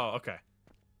changed? Oh, okay.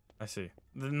 I see.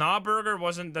 The Knobburger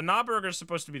wasn't... The Knobburger is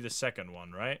supposed to be the second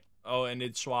one, right? Oh, and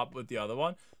it swapped with the other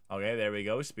one? Okay, there we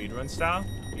go. Speedrun style.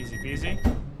 Easy peasy.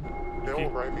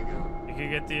 You could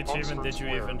get the achievement. Did you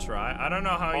even try? I don't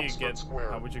know how you get...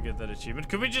 How would you get that achievement?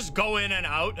 Could we just go in and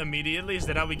out immediately? Is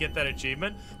that how we get that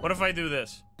achievement? What if I do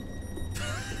this?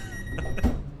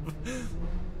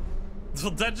 Will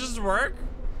that just work?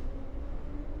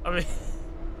 I mean...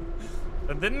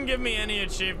 That didn't give me any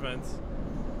achievements.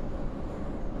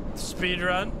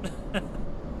 Speedrun.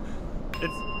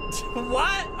 It's...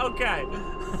 What? Okay.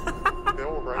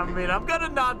 I mean, I'm gonna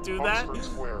not do that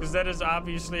because that is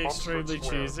obviously extremely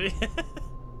cheesy.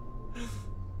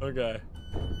 Okay.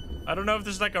 I don't know if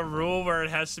there's like a rule where it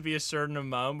has to be a certain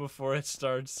amount before it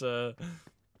starts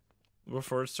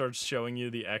showing you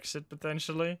the exit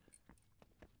potentially.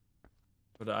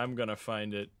 But I'm gonna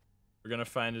find it. We're gonna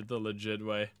find it the legit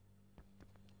way.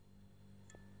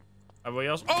 Everybody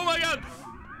else? Oh my god!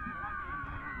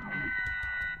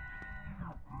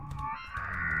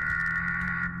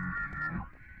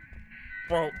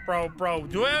 Bro,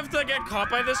 do I have to get caught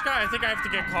by this guy? I think I have to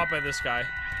get caught by this guy.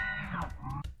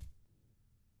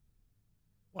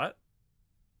 What?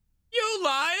 You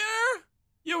liar!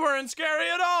 You weren't scary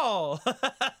at all!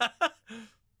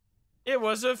 It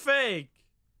was a fake.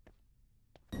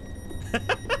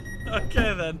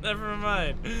 Okay then, never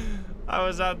mind. I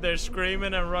was out there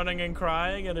screaming and running and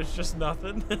crying and it's just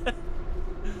nothing.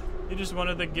 He just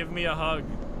wanted to give me a hug.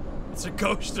 It's a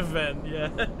ghost event, yeah.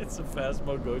 It's a fast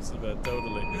mode ghost event,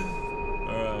 totally.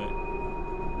 Alright.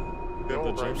 Get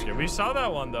the jump scare. We saw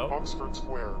that one though. Oxford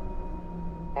Square.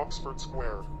 Oxford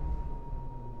Square.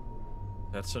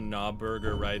 That's a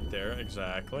Knobburger right there,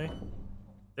 exactly.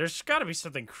 There's gotta be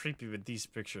something creepy with these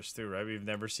pictures too, right? We've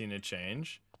never seen it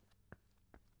change.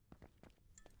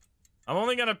 I'm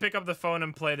only gonna pick up the phone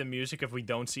and play the music if we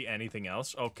don't see anything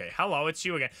else. Okay, hello, it's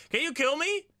you again. Can you kill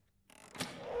me?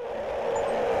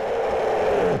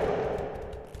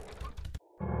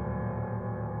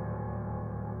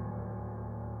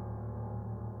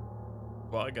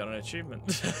 Well, I got an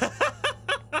achievement.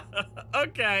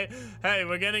 Okay. Hey,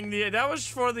 we're getting the... That was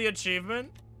for the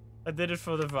achievement. I did it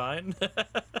for the vine.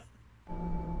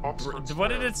 What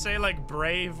did it say? Like,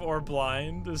 brave or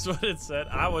blind is what it said.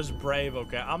 I was brave,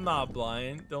 okay? I'm not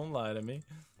blind. Don't lie to me.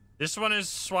 This one is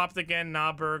swapped again.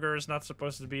 Knobburger is not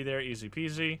supposed to be there. Easy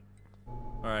peasy.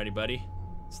 Alrighty, buddy.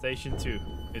 Station 2.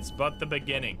 It's but the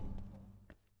beginning.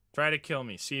 Try to kill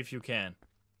me. See if you can.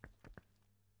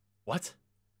 What?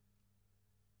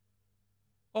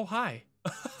 Oh, hi.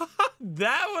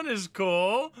 That one is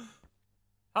cool.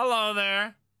 Hello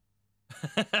there.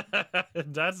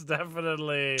 That's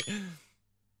definitely...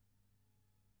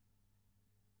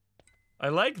 I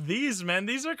like these, man.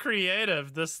 These are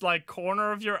creative. This, like,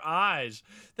 corner of your eyes.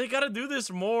 They gotta do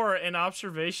this more in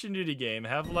Observation Duty game.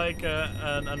 Have, like,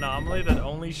 an anomaly that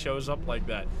only shows up like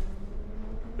that.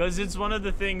 Because it's one of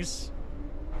the things...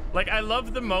 Like, I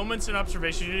love the moments in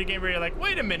Observation Duty game where you're like,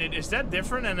 wait a minute, is that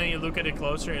different? And then you look at it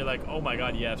closer and you're like, oh my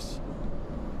god, yes.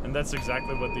 And that's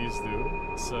exactly what these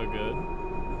do. So good.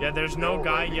 Yeah, there's no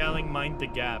guy yelling, mind the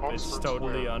gap. It's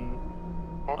totally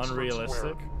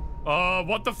unrealistic.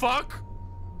 What the fuck?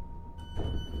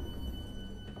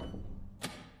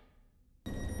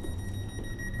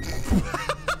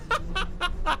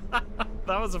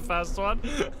 That was a fast one.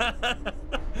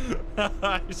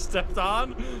 I stepped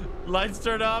on, lights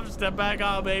turned off, step back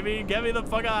on, baby. Get me the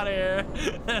fuck out of here.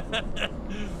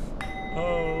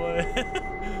 Oh,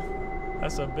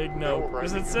 that's a big no.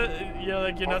 Because it's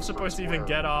you're not supposed to even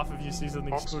get off if you see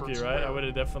something spooky, right? I would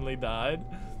have definitely died.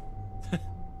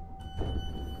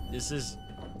 This is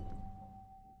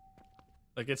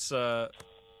like it's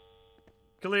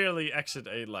clearly Exit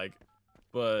 8 like,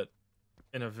 but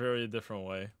in a very different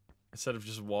way. Instead of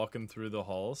just walking through the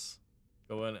halls,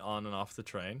 going on and off the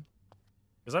train.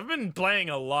 Because I've been playing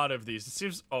a lot of these. It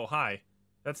seems... Oh, hi.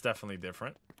 That's definitely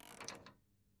different.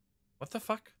 What the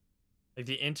fuck? Like,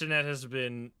 the internet has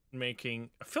been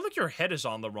making... I feel like your head is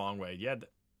on the wrong way. Yeah.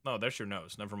 No, there's your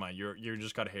nose. Never mind. You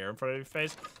just got hair in front of your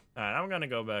face. Alright, I'm gonna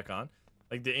go back on.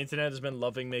 Like, the internet has been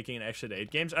loving making Exit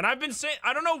 8 games. And I've been saying...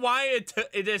 I don't know why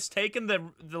it has taken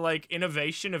the like,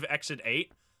 innovation of Exit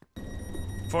 8...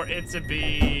 for it to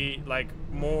be, like,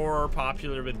 more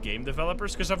popular with game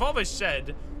developers. Because I've always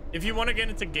said, if you want to get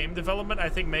into game development, I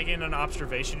think making an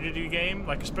observation duty game,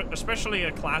 like, especially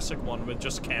a classic one with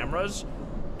just cameras,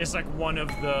 is, like, one of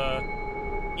the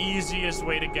easiest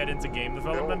way to get into game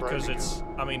development. Because it's,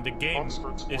 I mean, the game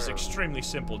is extremely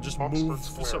simple. Just move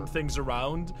some things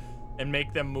around and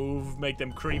make them move, make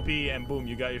them creepy, and boom,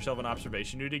 you got yourself an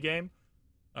observation duty game.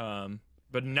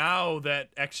 But now that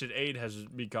Exit 8 has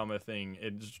become a thing,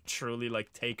 it's truly,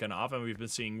 like, taken off, and we've been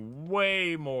seeing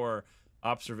way more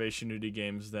observation duty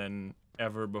games than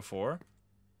ever before.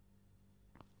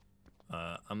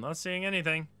 I'm not seeing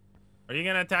anything. Are you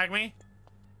gonna attack me?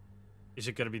 Is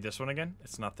it gonna be this one again?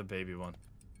 It's not the baby one.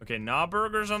 Okay,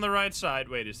 Burger's on the right side.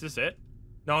 Wait, is this it?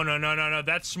 No,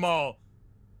 that's small.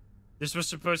 This was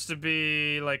supposed to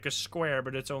be, like, a square,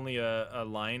 but it's only a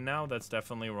line now. That's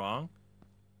definitely wrong.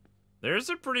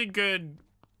 There's a pretty good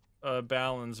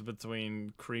balance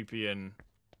between creepy and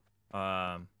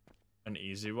an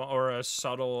easy one, or a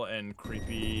subtle and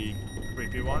creepy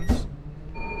ones.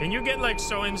 Can you get like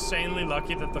so insanely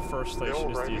lucky that the first station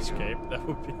is the escape? That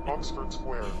would be Oxford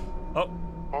Square. Oh,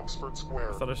 Oxford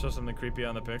Square. I thought I saw something creepy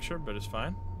on the picture, but it's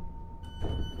fine.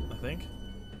 I think.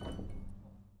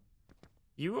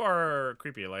 You are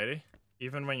creepy, lady.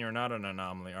 Even when you're not an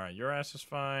anomaly. Alright, your ass is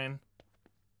fine.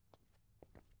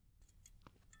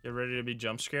 Get ready to be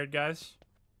jump scared, guys.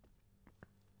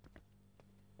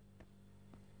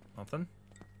 Nothing.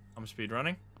 I'm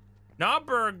speedrunning.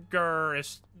 Burger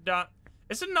is not...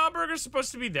 Isn't Burger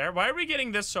supposed to be there? Why are we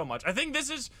getting this so much? I think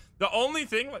this is the only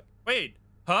thing... Wait.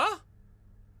 Huh?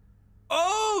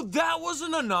 Oh, that was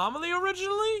an anomaly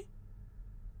originally?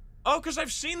 Oh, because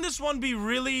I've seen this one be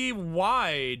really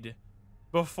wide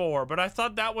before, but I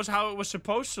thought that was how it was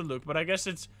supposed to look, but I guess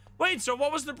it's... Wait, so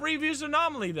what was the previous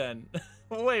anomaly then?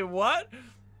 Wait, what?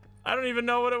 I don't even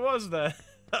know what it was then.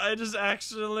 I just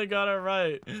accidentally got it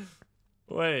right.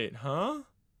 Wait, huh?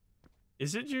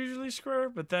 Is it usually square?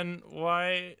 But then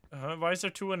why is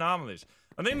there two anomalies?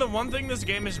 I think the one thing this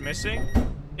game is missing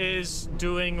is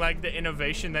doing like the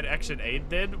innovation that Exit 8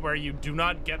 did, where you do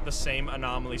not get the same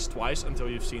anomalies twice until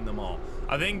you've seen them all.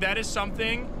 I think that is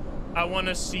something I want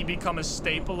to see become a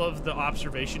staple of the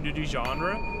observation duty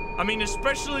genre. I mean,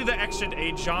 especially the Exit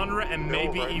 8 genre, and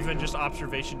maybe even just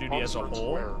observation duty as a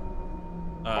whole.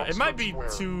 It might be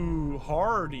too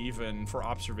hard even for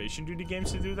observation duty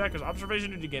games to do that, because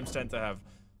observation duty games tend to have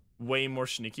way more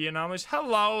sneaky anomalies.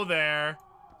 Hello there.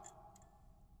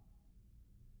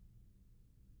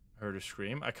 Heard a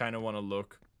scream. I kind of want to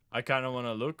look.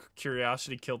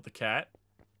 Curiosity killed the cat.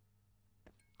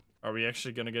 Are we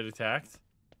actually gonna get attacked?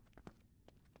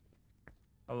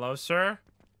 Hello, sir?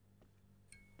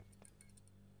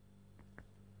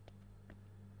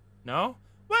 No?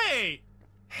 Wait!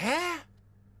 Huh?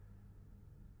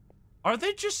 Are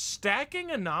they just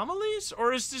stacking anomalies?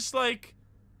 Or is this like...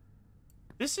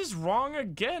 This is wrong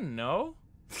again, no?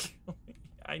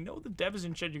 I know the dev is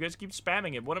in chat. You guys keep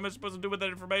spamming it. What am I supposed to do with that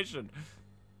information?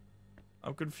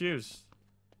 I'm confused.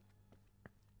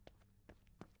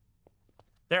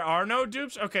 There are no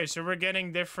dupes? Okay, so we're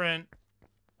getting different...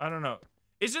 I don't know.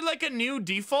 Is it like a new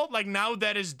default? Like now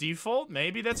that is default?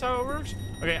 Maybe that's how it works?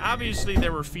 Okay, obviously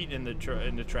there were feet in the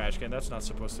trash can. That's not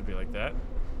supposed to be like that.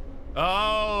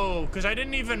 Oh, because I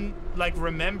didn't even, like,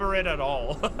 remember it at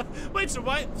all. Wait, so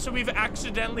why? So we've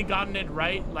accidentally gotten it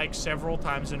right, like, several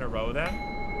times in a row then?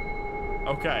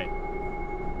 Okay.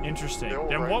 Interesting.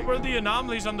 Then what were the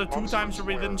anomalies on the two times where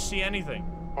we didn't see anything?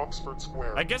 Oxford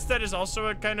Square. I guess that is also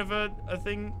a kind of a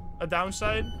thing, a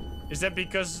downside. Is that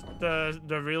because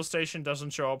the real station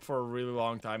doesn't show up for a really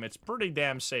long time, it's pretty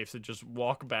damn safe to just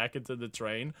walk back into the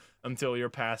train until you're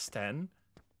past 10.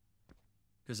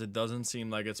 because it doesn't seem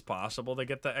like it's possible to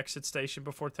get the exit station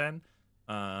before 10.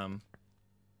 I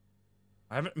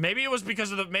haven't. Maybe it was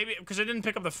because of the. Maybe because I didn't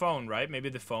pick up the phone, right? Maybe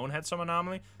the phone had some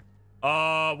anomaly.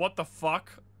 What the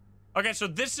fuck? Okay, so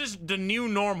this is the new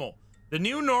normal. The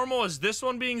new normal is this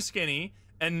one being skinny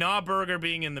and Nah Burger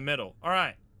being in the middle. All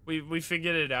right, we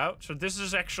figured it out. So this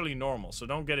is actually normal. So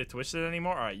don't get it twisted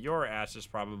anymore. All right, your ass is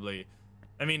probably.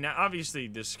 I mean, obviously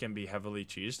this can be heavily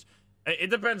cheesed. It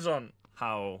depends on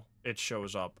how it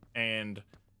shows up and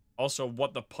also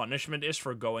what the punishment is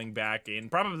for going back in.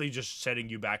 Probably just setting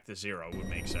you back to 0 would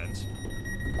make sense.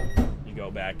 You go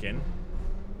back in.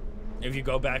 If you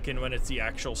go back in when it's the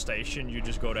actual station, you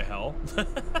just go to hell.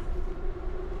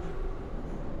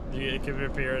 It can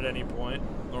appear at any point.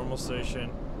 Normal station.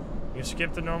 You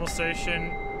skip the normal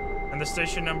station, and the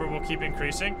station number will keep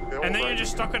increasing. And then you're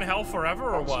just stuck in hell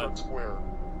forever, or what?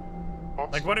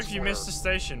 Like, what if you miss the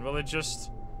station? Will it just...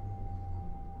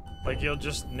 Like, you'll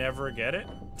just never get it?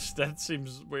 That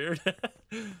seems weird.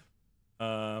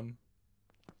 Find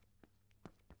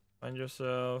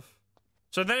yourself...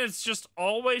 So then it's just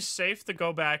always safe to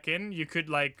go back in. You could,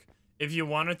 like, if you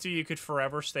wanted to, you could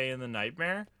forever stay in the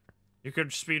nightmare. You could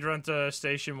speedrun to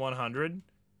station 100.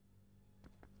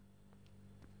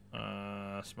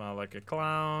 Smile like a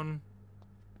clown.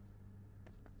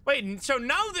 Wait, so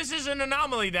now this is an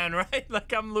anomaly then, right?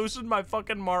 Like, I'm losing my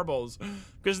fucking marbles.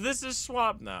 Because this is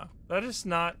swap now. That is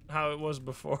not how it was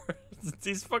before.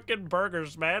 These fucking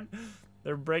burgers, man.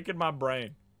 They're breaking my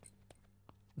brain.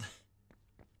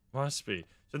 Must be.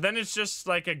 So then it's just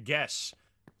like a guess.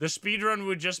 The speedrun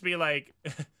would just be like...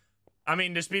 I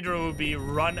mean, the speedrun would be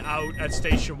run out at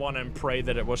station 1 and pray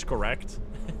that it was correct.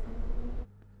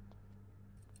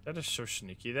 That is so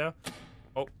sneaky, though.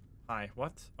 Oh, hi.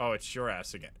 What? Oh, it's your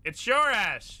ass again. It's your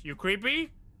ass, you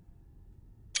creepy!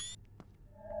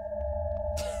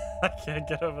 I can't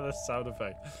get over the sound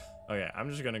effect. Okay, I'm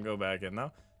just gonna go back in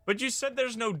now. But you said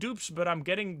there's no dupes, but I'm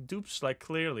getting dupes, like,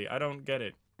 clearly. I don't get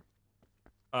it.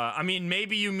 I mean,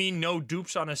 maybe you mean no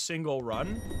dupes on a single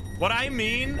run. What I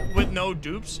mean with no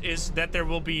dupes is that there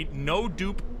will be no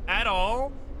dupe at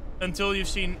all until you've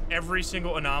seen every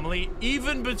single anomaly,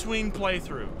 even between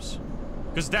playthroughs.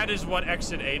 Because that is what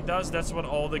Exit 8 does. That's what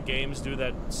all the games do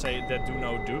that do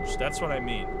no dupes. That's what I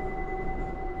mean.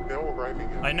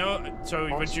 I know, so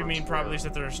what you mean probably is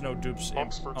that there's no dupes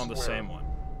on the same one.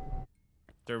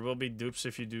 There will be dupes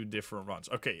if you do different runs.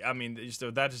 Okay, I mean,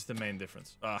 so that is the main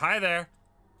difference. Hi there.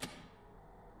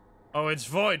 Oh, it's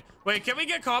void. Wait, can we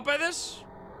get caught by this?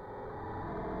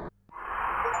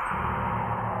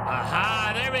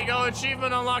 Aha, there we go.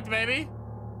 Achievement unlocked, baby.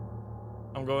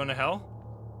 I'm going to hell.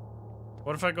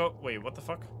 What if I go... Wait, what the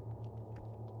fuck?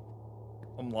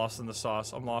 I'm lost in the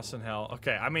sauce. I'm lost in hell.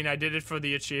 Okay, I mean, I did it for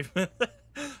the achievement.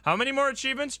 How many more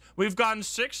achievements? We've gotten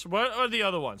 6. What are the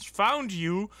other ones? Found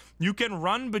you. You can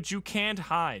run, but you can't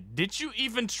hide. Did you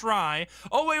even try?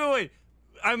 Oh, wait.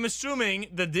 I'm assuming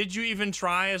the did you even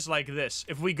try is like this.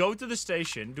 If we go to the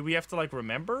station, do we have to, like,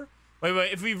 remember? Wait.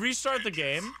 If we restart the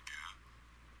game...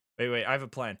 Wait, I have a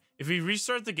plan. If we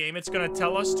restart the game, it's gonna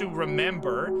tell us to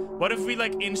remember. What if we,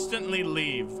 like, instantly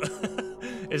leave?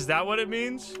 Is that what it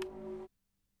means?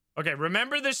 Okay,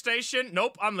 remember the station?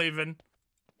 Nope, I'm leaving.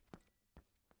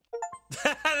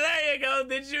 There you go.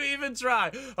 Did you even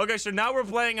try? Okay, so now we're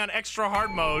playing on extra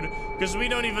hard mode because we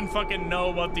don't even fucking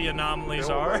know what the anomalies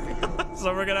are.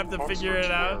 So we're gonna have to figure it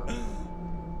out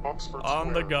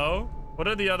on the go. What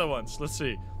are the other ones? Let's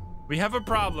see. We have a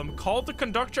problem. Call the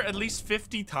conductor at least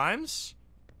 50 times?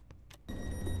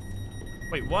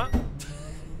 Wait, what?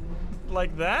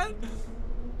 Like that?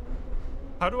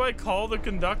 How do I call the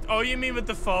conductor? Oh, you mean with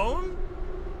the phone?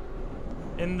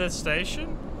 In the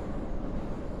station?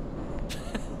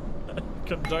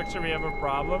 Conductor, we have a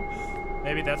problem.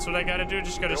 Maybe that's what I gotta do.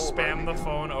 Just gotta spam the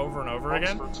phone over and over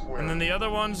again. And then the other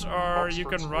ones are you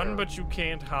can run, but you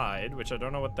can't hide, which I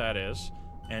don't know what that is.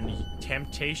 And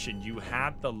temptation, you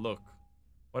had the look.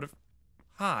 What if...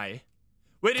 Hi.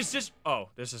 Wait, is this... Oh,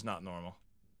 this is not normal.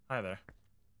 Hi there.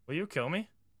 Will you kill me?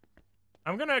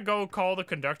 I'm gonna go call the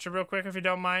conductor real quick if you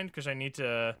don't mind, because I need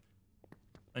to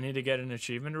get an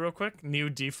achievement real quick. New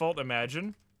default,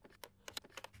 imagine.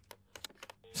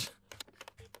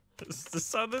 Is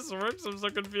this how this works? I'm so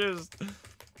confused.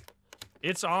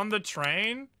 It's on the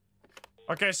train?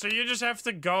 Okay, so you just have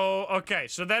to go... Okay,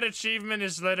 so that achievement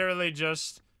is literally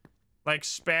just... Like,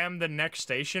 spam the next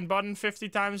station button 50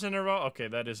 times in a row? Okay,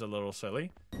 that is a little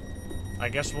silly. I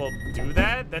guess we'll do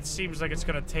that? That seems like it's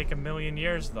gonna take a million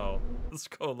years, though. Let's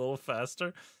go a little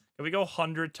faster. Can we go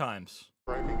 100 times?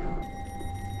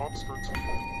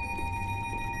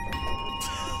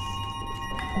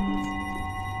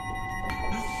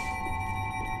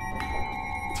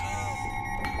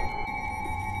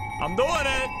 doing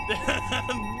it.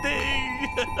 Ding.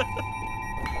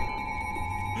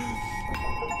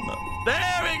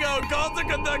 There we go. Call the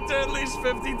conductor at least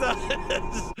 50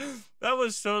 times. That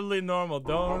was totally normal.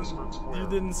 You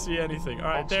didn't see anything. All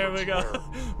right, there we go.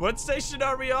 What station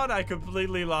are we on? I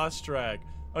completely lost track.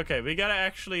 Okay, we gotta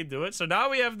actually do it. So now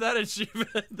we have that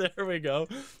achievement. There we go.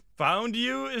 Found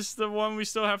You is the one we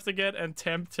still have to get, and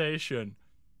Temptation.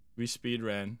 We speed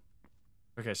ran.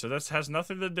 Okay, so this has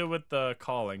nothing to do with the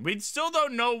calling. We still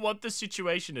don't know what the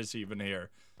situation is even here.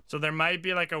 So there might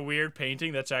be like a weird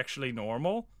painting that's actually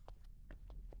normal.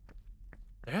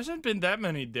 There hasn't been that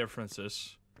many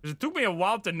differences. It took me a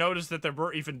while to notice that there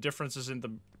were even differences in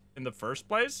the first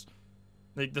place.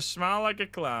 Like the smile like a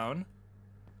clown.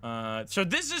 So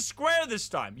this is square this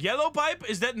time. Yellow pipe,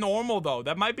 is that normal though?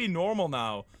 That might be normal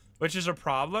now, which is a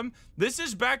problem. This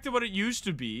is back to what it used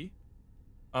to be.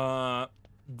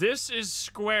 This is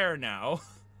square now.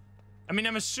 I mean,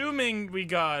 I'm assuming we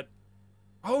got...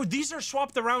 Oh, these are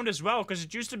swapped around as well, because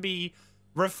it used to be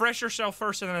refresh yourself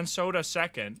first and then soda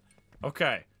second.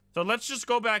 Okay, so let's just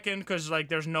go back in because, like,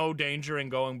 there's no danger in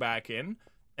going back in.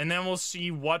 And then we'll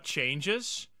see what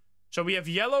changes. So we have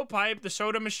yellow pipe, the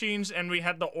soda machines, and we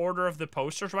had the order of the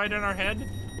posters right in our head.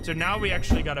 So now we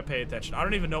actually got to pay attention. I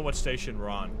don't even know what station we're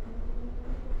on.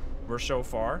 We're so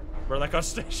far. We're, like, on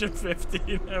station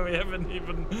 15, and we haven't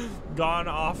even gone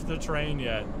off the train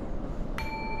yet.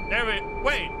 There we...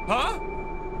 Wait, huh?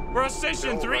 We're on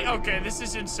station 3? Okay, this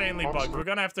is insanely bugged. We're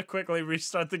gonna have to quickly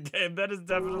restart the game. That is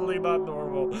definitely not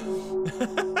normal.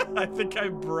 I think I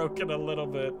broke it a little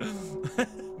bit.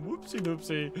 Whoopsie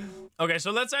doopsie. Okay,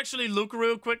 so let's actually look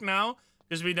real quick now,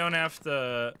 because we don't have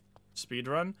to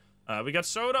speedrun. We got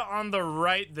soda on the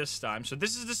right this time. So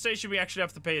this is the station we actually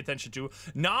have to pay attention to.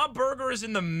 Knob Burger is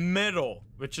in the middle,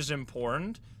 which is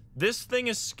important. This thing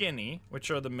is Skinny, which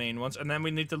are the main ones. And then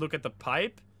we need to look at the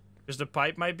pipe. Because the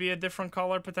pipe might be a different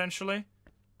color, potentially.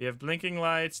 You have blinking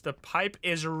lights. The pipe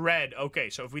is red. Okay,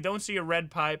 so if we don't see a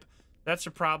red pipe, that's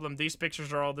a problem. These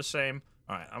pictures are all the same.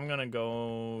 All right, I'm gonna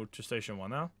go to station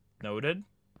 1 now. Noted.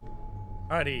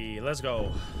 Alrighty, let's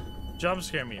go. Jump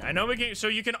scare me. I know we can... So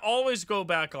you can always go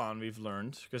back on, we've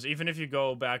learned. Because even if you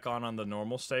go back on the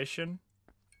normal station,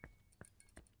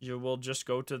 you will just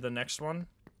go to the next one.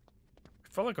 I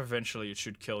feel like eventually it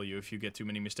should kill you if you get too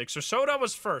many mistakes. So soda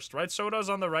was first, right? Soda's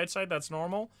on the right side. That's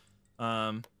normal.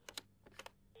 Wall's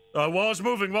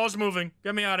moving. Wall's moving.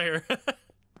 Get me out of here.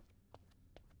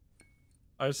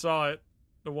 I saw it.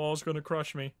 The wall's gonna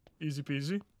crush me. Easy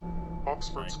peasy.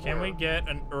 Oxford Square. Can we get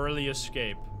an early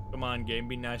escape? Come on, game.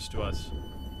 Be nice to us.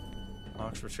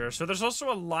 Oxford Square. So there's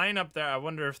also a line up there. I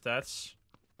wonder if that's...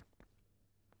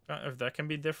 If that can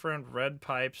be different. Red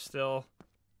pipe still.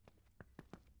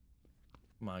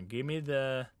 Come on, give me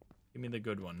the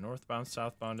good one. Northbound,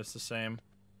 southbound is the same.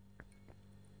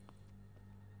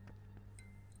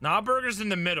 Knob Burger's in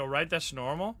the middle, right? That's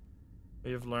normal.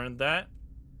 We've learned that.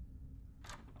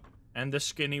 And the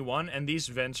skinny one, and these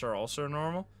vents are also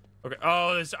normal. Okay.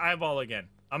 Oh, this eyeball again.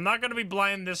 I'm not gonna be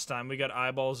blind this time. We got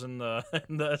eyeballs in the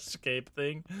in the escape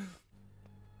thing.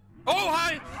 Oh,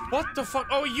 hi! What the fuck?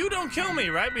 Oh, you don't kill me,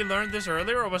 right? We learned this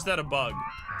earlier, or was that a bug?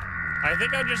 I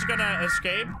think I'm just gonna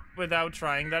escape without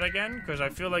trying that again, because I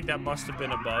feel like that must have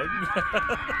been a bug.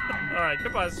 Alright,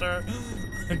 goodbye, sir.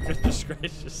 Goodness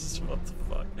gracious, what the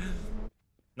fuck?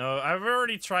 No, I've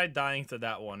already tried dying to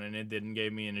that one, and it didn't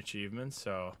give me an achievement,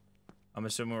 so I'm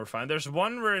assuming we're fine. There's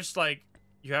one where it's like,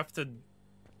 you have to...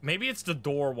 Maybe it's the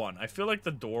door one. I feel like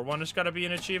the door one has got to be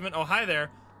an achievement. Oh, hi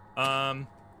there.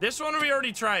 This one we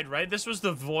already tried, right? This was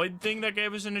the void thing that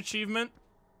gave us an achievement.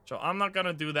 So I'm not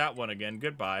gonna do that one again.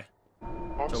 Goodbye.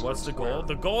 So what's the goal?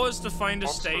 The goal is to find a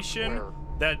station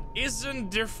that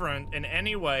isn't different in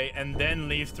any way and then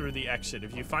leave through the exit.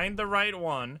 If you find the right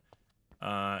one,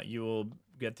 you will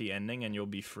get the ending and you'll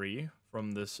be free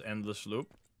from this endless loop.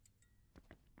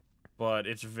 But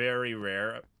it's very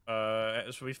rare.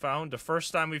 As we found, the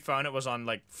first time we found it was on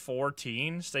like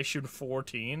 14, station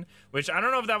 14, which I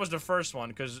don't know if that was the first one,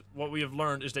 because what we have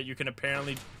learned is that you can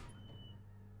apparently...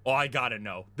 Oh, I gotta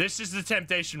know. This is the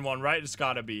Temptation one, right? It's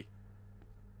gotta be.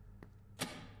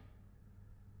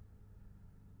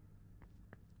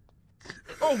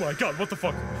 Oh my god, what the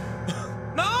fuck?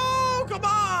 No, come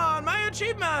on, my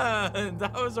achievement!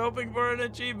 I was hoping for an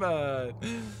achievement.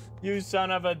 You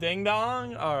son of a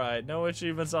ding-dong. All right, no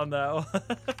achievements on that one.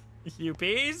 You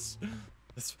peas?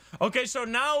 Okay, so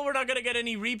now we're not gonna get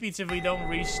any repeats if we don't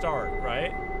restart,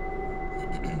 right?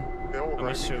 I'm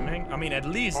assuming. I mean, at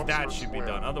least that should be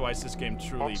done. Otherwise, this game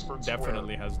truly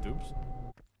definitely has dupes.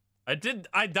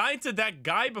 I died to that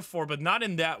guy before, but not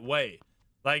in that way.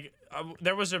 Like,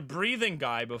 there was a breathing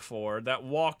guy before that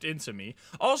walked into me.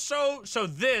 Also, so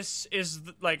this is,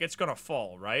 like, it's gonna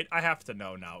fall, right? I have to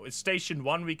know now. It's station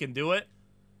 1, we can do it.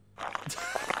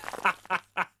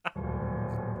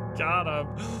 Got him.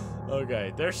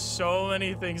 Okay, there's so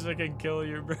many things that can kill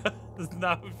you, bro.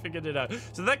 Now we figured it out.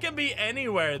 So that can be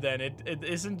anywhere then. It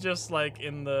isn't just, like,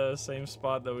 in the same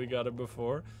spot that we got it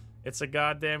before. It's a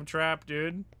goddamn trap,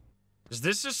 dude.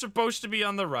 This is supposed to be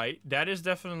on the right. That is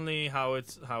definitely how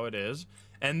it is.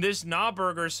 And this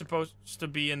Knobburger is supposed to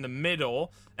be in the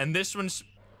middle. And this one's...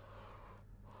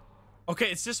 Okay,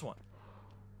 it's this one.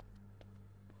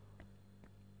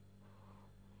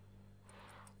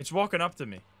 It's walking up to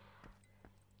me.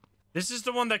 This is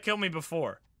the one that killed me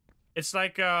before. It's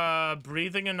like a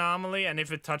breathing anomaly, and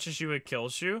if it touches you, it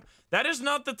kills you. That is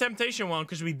not the temptation one,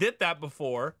 because we did that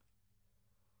before.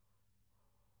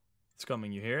 It's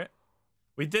coming, you hear it?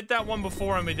 We did that one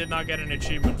before and we did not get an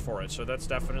achievement for it, so that's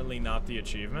definitely not the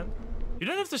achievement. You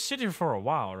don't have to sit here for a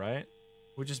while, right?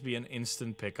 It would just be an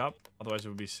instant pickup, otherwise it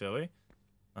would be silly.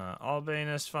 Albane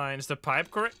is fine. Is the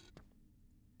pipe correct?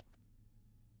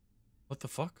 What the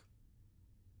fuck?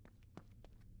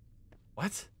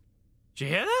 What? Did you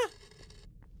hear that?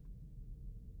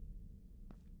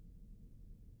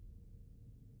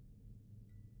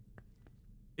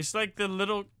 It's like the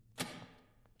little...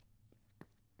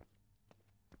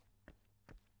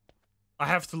 I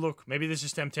have to look. Maybe this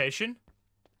is temptation?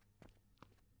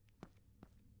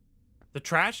 The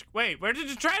trash... Wait, where did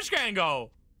the trash can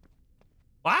go?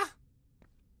 What?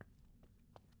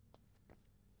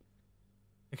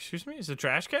 Excuse me? Is the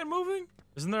trash can moving?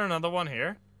 Isn't there another one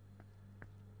here?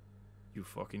 You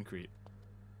fucking creep.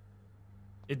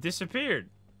 It disappeared.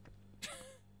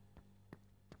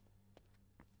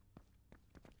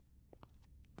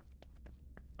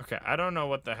 Okay, I don't know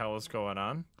what the hell is going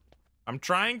on. I'm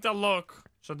trying to look,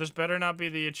 so this better not be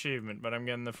the achievement, but I'm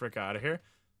getting the frick out of here.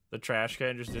 The trash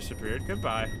can just disappeared.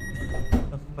 Goodbye.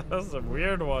 That was a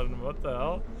weird one. What the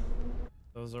hell?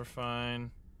 Those are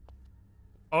fine.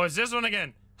 Oh, it's this one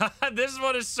again. This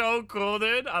one is so cool,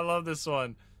 dude. I love this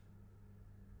one.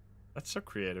 That's so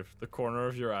creative. The corner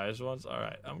of your eyes ones. All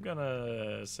right, I'm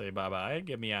gonna say bye-bye.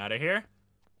 Get me out of here.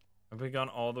 Have we gone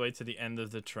all the way to the end of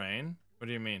the train? What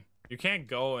do you mean? You can't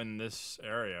go in this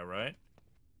area, right?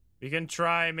 We can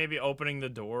try maybe opening the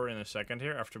door in a second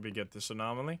here after we get this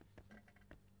anomaly.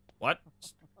 What?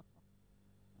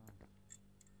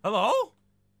 Hello?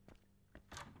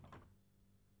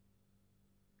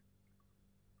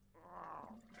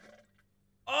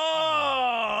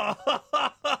 Oh!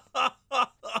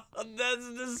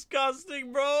 That's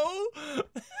disgusting, bro.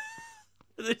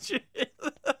 Did you hear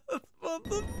that? What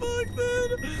the fuck,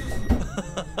 dude?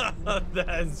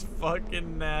 That's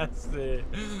fucking nasty.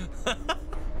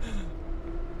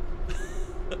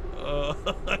 Oh,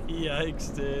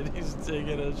 yikes, dude. He's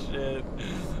taking a shit.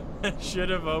 I should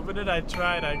have opened it. I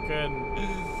tried. I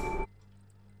couldn't.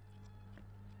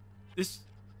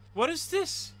 What is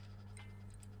this?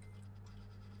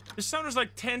 This sound is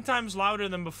like 10 times louder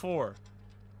than before.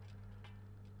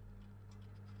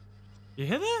 You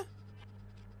hear that?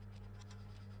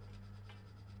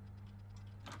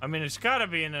 I mean, it's gotta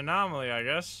be an anomaly, I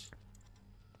guess.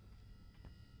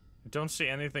 I don't see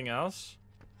anything else.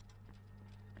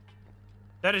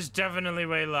 That is definitely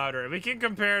way louder. We can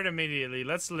compare it immediately.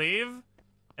 Let's leave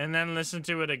and then listen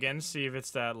to it again, see if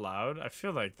it's that loud. I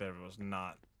feel like that was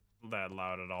not that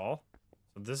loud at all.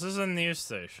 So this is a news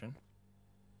station.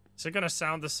 Is it gonna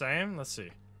sound the same? Let's see.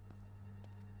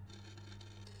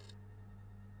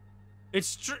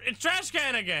 It's trash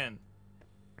can again.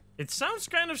 It sounds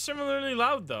kind of similarly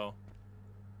loud though.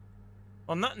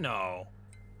 Well, no.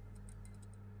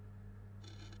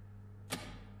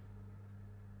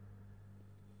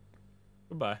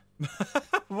 Goodbye.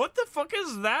 What the fuck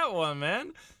is that one,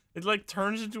 man? It like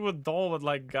turns into a doll with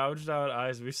like gouged out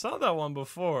eyes. We saw that one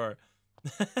before.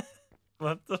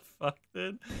 What the fuck,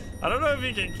 dude? I don't know if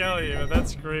he can kill you, but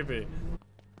that's creepy.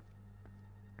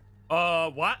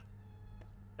 What?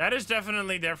 That is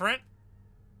definitely different.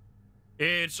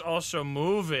 It's also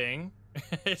moving.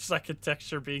 It's like a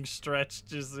texture being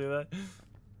stretched. You see that?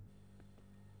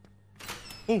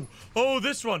 Oh,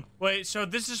 this one. Wait, so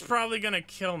this is probably gonna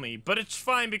kill me, but it's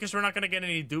fine because we're not gonna get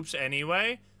any dupes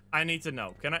anyway. I need to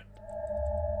know. Can I?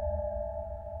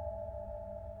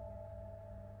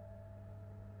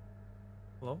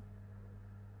 Hello?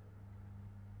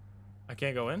 I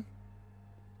can't go in?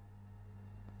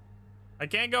 I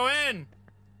can't go in!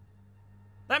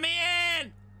 Let me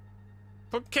in!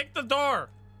 Kick the door!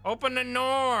 Open the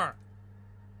door!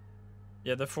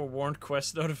 Yeah, the forewarned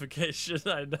quest notification.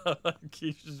 I know.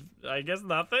 I guess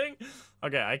nothing?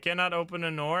 Okay, I cannot open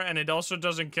a door, and it also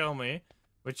doesn't kill me,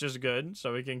 which is good,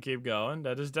 so we can keep going.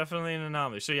 That is definitely an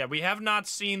anomaly. So yeah, we have not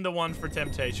seen the one for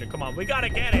temptation. Come on, we gotta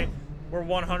get it. We're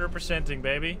 100%ing,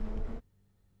 baby.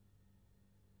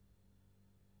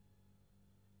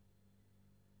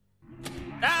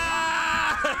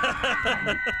 Ah!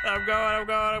 I'm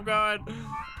going.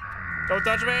 Don't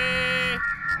touch me!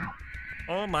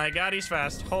 Oh my god, he's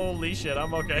fast. Holy shit,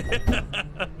 I'm okay.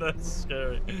 That's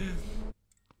scary.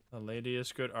 The lady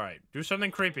is good. Alright, do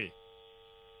something creepy.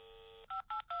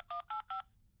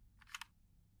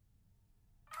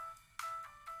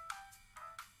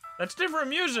 That's different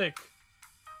music.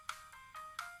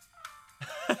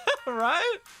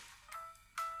 Right?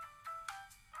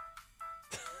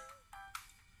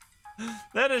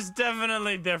 That is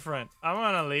definitely different. I'm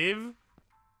gonna leave.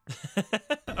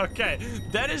 Okay,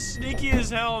 that is sneaky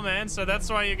as hell, man. So that's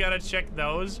why you gotta check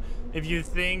those. If you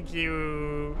think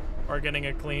you are getting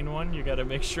a clean one, you gotta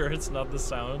make sure it's not the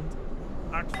sound.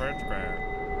 Oxford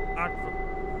Square.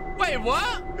 Oxford. Wait,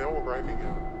 what? Now arriving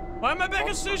at Why am I back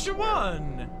at Station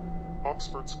 1?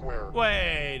 Oxford Square.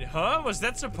 Wait, huh? Was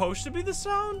that supposed to be the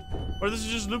sound? Or does it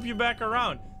just loop you back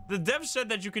around? The dev said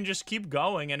that you can just keep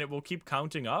going and it will keep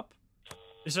counting up.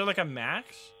 Is there like a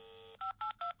max?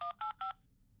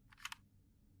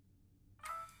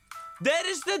 That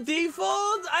is the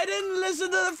default? I didn't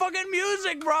listen to the fucking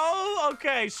music, bro.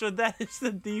 Okay, so that is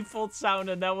the default sound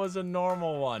and that was a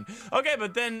normal one. Okay,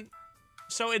 but then,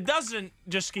 so it doesn't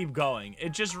just keep going.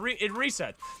 It just it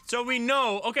resets. So we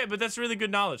know, okay, but that's really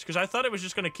good knowledge because I thought it was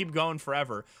just gonna keep going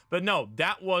forever. But no,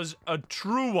 that was a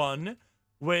true one,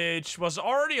 which was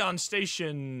already on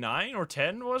station 9 or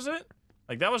 10, was it?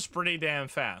 Like, that was pretty damn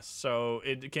fast, so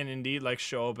it can indeed, like,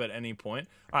 show up at any point.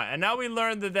 All right, and now we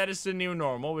learned that that is the new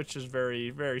normal, which is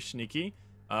very, very sneaky.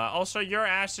 Also, your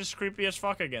ass is creepy as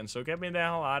fuck again, so get me the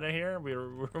hell out of here.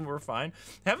 We're fine.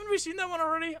 Haven't we seen that one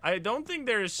already? I don't think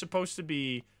there is supposed to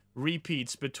be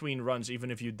repeats between runs,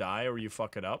 even if you die or you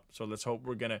fuck it up. So let's hope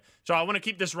we're gonna... So I want to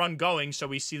keep this run going so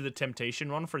we see the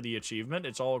temptation one for the achievement.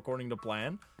 It's all according to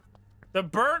plan. The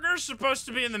burger's supposed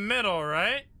to be in the middle,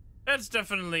 right? That's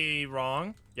definitely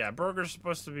wrong. Yeah, burger's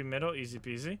supposed to be middle, easy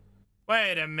peasy.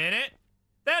 Wait a minute.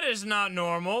 That is not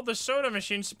normal. The soda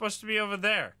machine's supposed to be over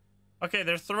there. Okay,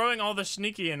 they're throwing all the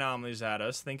sneaky anomalies at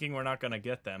us, thinking we're not gonna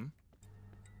get them.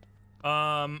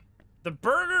 The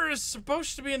burger is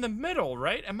supposed to be in the middle,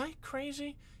 right? Am I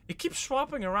crazy? It keeps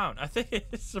swapping around. I think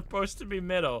it's supposed to be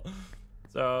middle.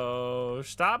 So,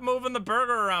 stop moving the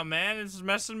burger around, man. It's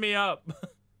messing me up.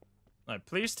 Alright,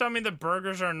 please tell me the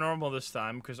burgers are normal this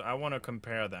time, because I want to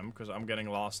compare them, because I'm getting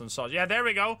lost in sauce. Yeah, there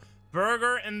we go.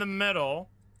 Burger in the middle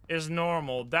is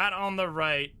normal. That on the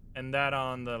right, and that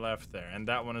on the left there. And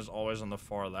that one is always on the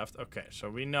far left. Okay, so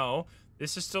we know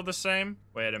this is still the same.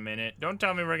 Wait a minute. Don't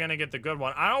tell me we're going to get the good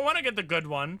one. I don't want to get the good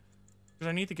one, because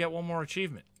I need to get one more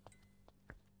achievement.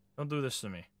 Don't do this to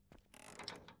me.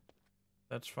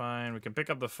 That's fine. We can pick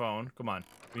up the phone. Come on.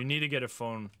 We need to get a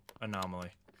phone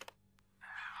anomaly.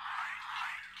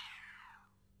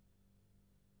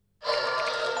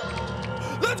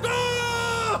 Let's go!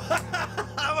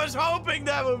 I was hoping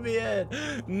that would be it.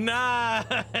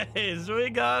 Nice. We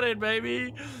got it,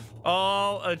 baby.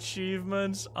 All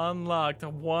achievements unlocked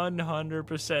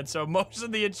 100%. So most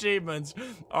of the achievements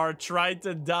are try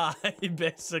to die,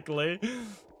 basically.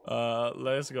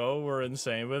 Let's go. We're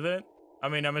insane with it. I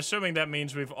mean, I'm assuming that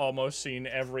means we've almost seen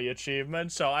every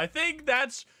achievement. So I think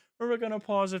that's where we're gonna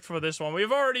pause it for this one.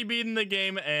 We've already beaten the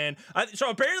game, and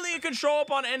so apparently it can show up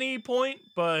on any point,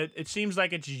 but it seems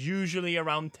like it's usually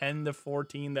around 10 to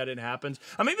 14 that it happens.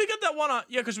 I mean, we got that one on,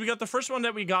 yeah, because we got the first one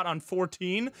that we got on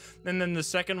 14, and then the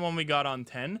second one we got on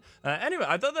 10. Anyway,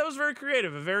 I thought that was very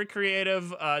creative, a very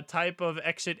creative type of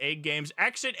Exit 8 games.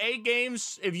 Exit 8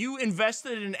 games, if you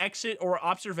invested in Exit or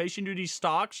Observation Duty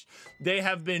stocks, they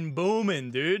have been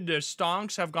booming, dude. The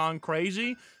stonks have gone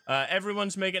crazy.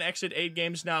 Everyone's making Exit 8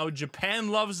 games now. Japan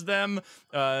loves them.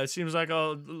 It seems like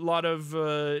a lot of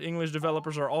English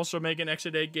developers are also making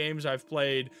Exit 8 games. I've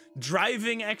played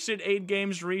driving Exit 8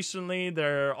 games recently.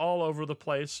 They're all over the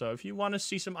place. So if you want to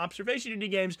see some Observation Duty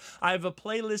games, I have a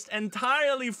playlist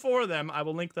entirely for them. I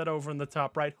will link that over in the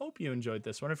top right. Hope you enjoyed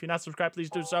this one. If you're not subscribed, please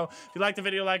do so. If you liked the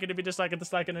video, like it. If you dislike it,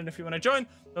 dislike it. And if you want to join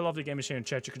the lovely gamers here in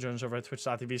chat, you can join us over at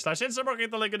twitch.tv/Instagram.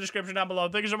 Get the link in the description down below.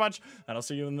 Thank you so much, and I'll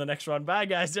see you in the next one. Bye,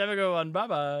 guys. Have a good one.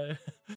 Bye-bye.